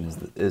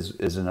organization,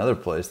 is another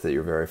place that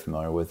you're very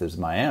familiar with, is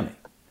Miami.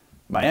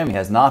 Miami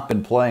has not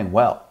been playing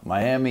well.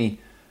 Miami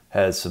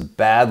has some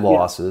bad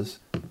losses.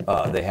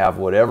 They have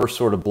whatever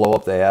sort of blow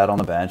up they had on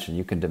the bench, and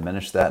you can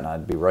diminish that, and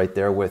I'd be right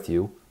there with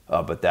you.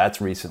 But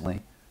that's recently.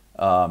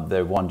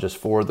 They've won just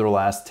 4 of their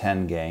last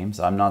 10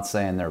 games. I'm not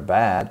saying they're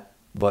bad,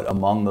 but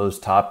among those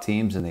top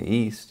teams in the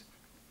East,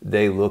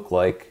 they look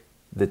like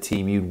the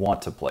team you'd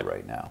want to play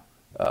right now.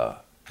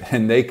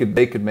 And they could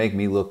make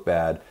me look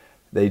bad.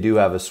 They do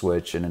have a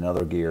switch in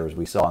another gear, as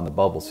we saw in the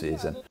bubble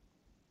season.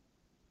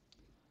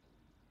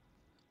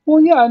 Well,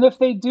 yeah, and if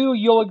they do,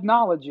 you'll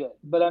acknowledge it.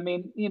 But I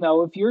mean,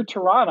 if you're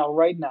Toronto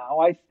right now,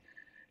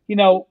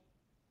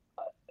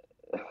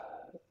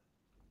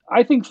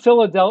 I think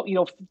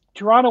Philadelphia,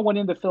 Toronto went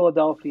into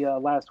Philadelphia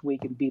last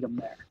week and beat them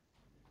there.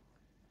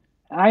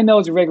 And I know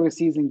it's a regular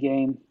season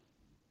game.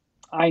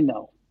 I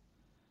know.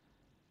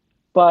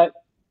 But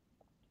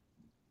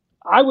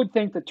I would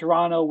think that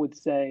Toronto would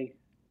say,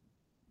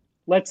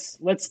 let's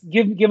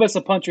give us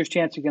a puncher's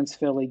chance against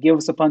Philly. Give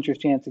us a puncher's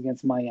chance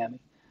against Miami.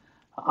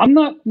 I'm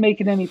not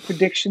making any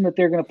prediction that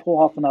they're going to pull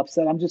off an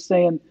upset. I'm just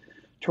saying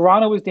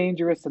Toronto is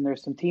dangerous, and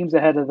there's some teams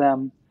ahead of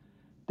them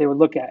they would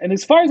look at. And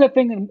as far as that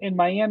thing in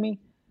Miami,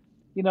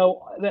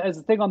 as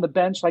a thing on the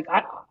bench, like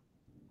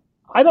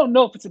I don't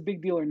know if it's a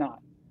big deal or not.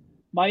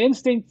 My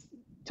instinct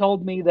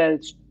told me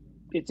that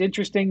it's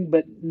interesting,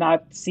 but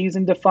not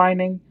season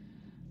defining.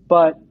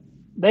 But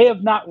they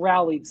have not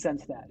rallied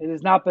since that. It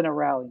has not been a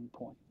rallying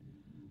point.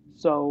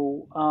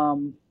 So,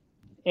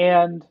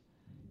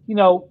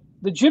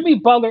 the Jimmy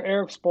Butler,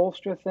 Eric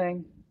Spoelstra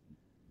thing,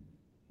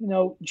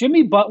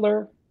 Jimmy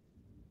Butler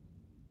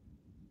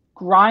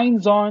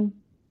grinds on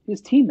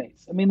his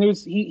teammates. I mean,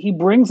 he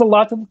brings a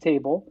lot to the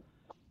table.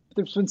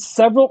 There's been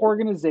several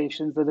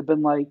organizations that have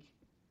been like,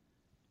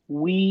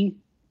 we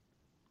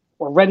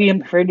are ready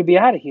for him to be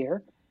out of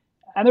here.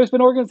 And there's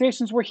been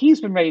organizations where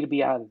he's been ready to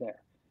be out of there.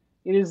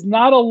 It is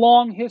not a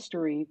long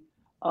history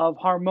of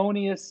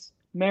harmonious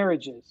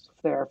marriages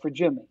there for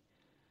Jimmy.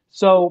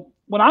 So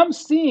when I'm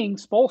seeing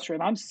Spoelstra,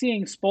 and I'm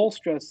seeing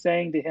Spoelstra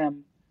saying to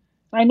him,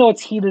 I know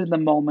it's heated in the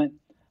moment.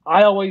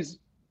 I always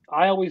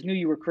knew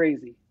you were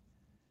crazy.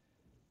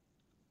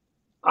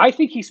 I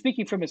think he's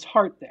speaking from his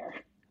heart there.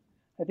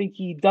 I think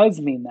he does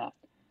mean that.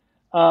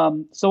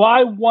 So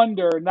I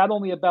wonder not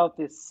only about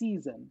this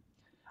season,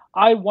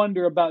 I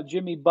wonder about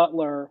Jimmy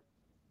Butler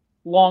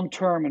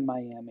long-term in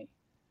Miami,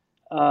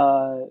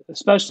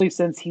 especially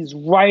since he's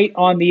right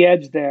on the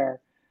edge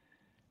there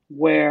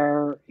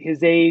where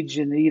his age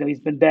and, he's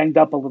been banged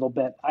up a little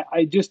bit.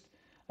 I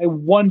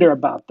wonder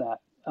about that.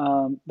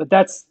 But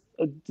that's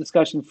a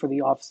discussion for the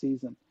off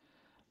season.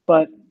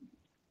 But,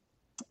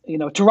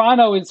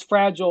 Toronto is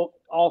fragile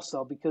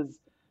also because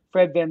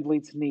Fred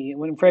VanVleet's knee.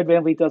 When Fred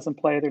VanVleet doesn't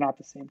play, they're not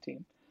the same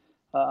team.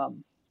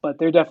 But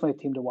they're definitely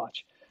a team to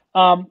watch.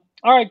 All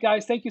right,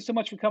 guys, thank you so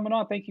much for coming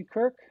on. Thank you,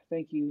 Kirk.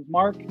 Thank you,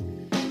 Mark.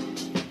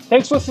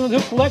 Thanks for listening to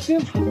the Hoop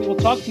Collective. We will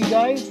talk to you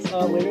guys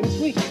later this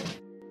week.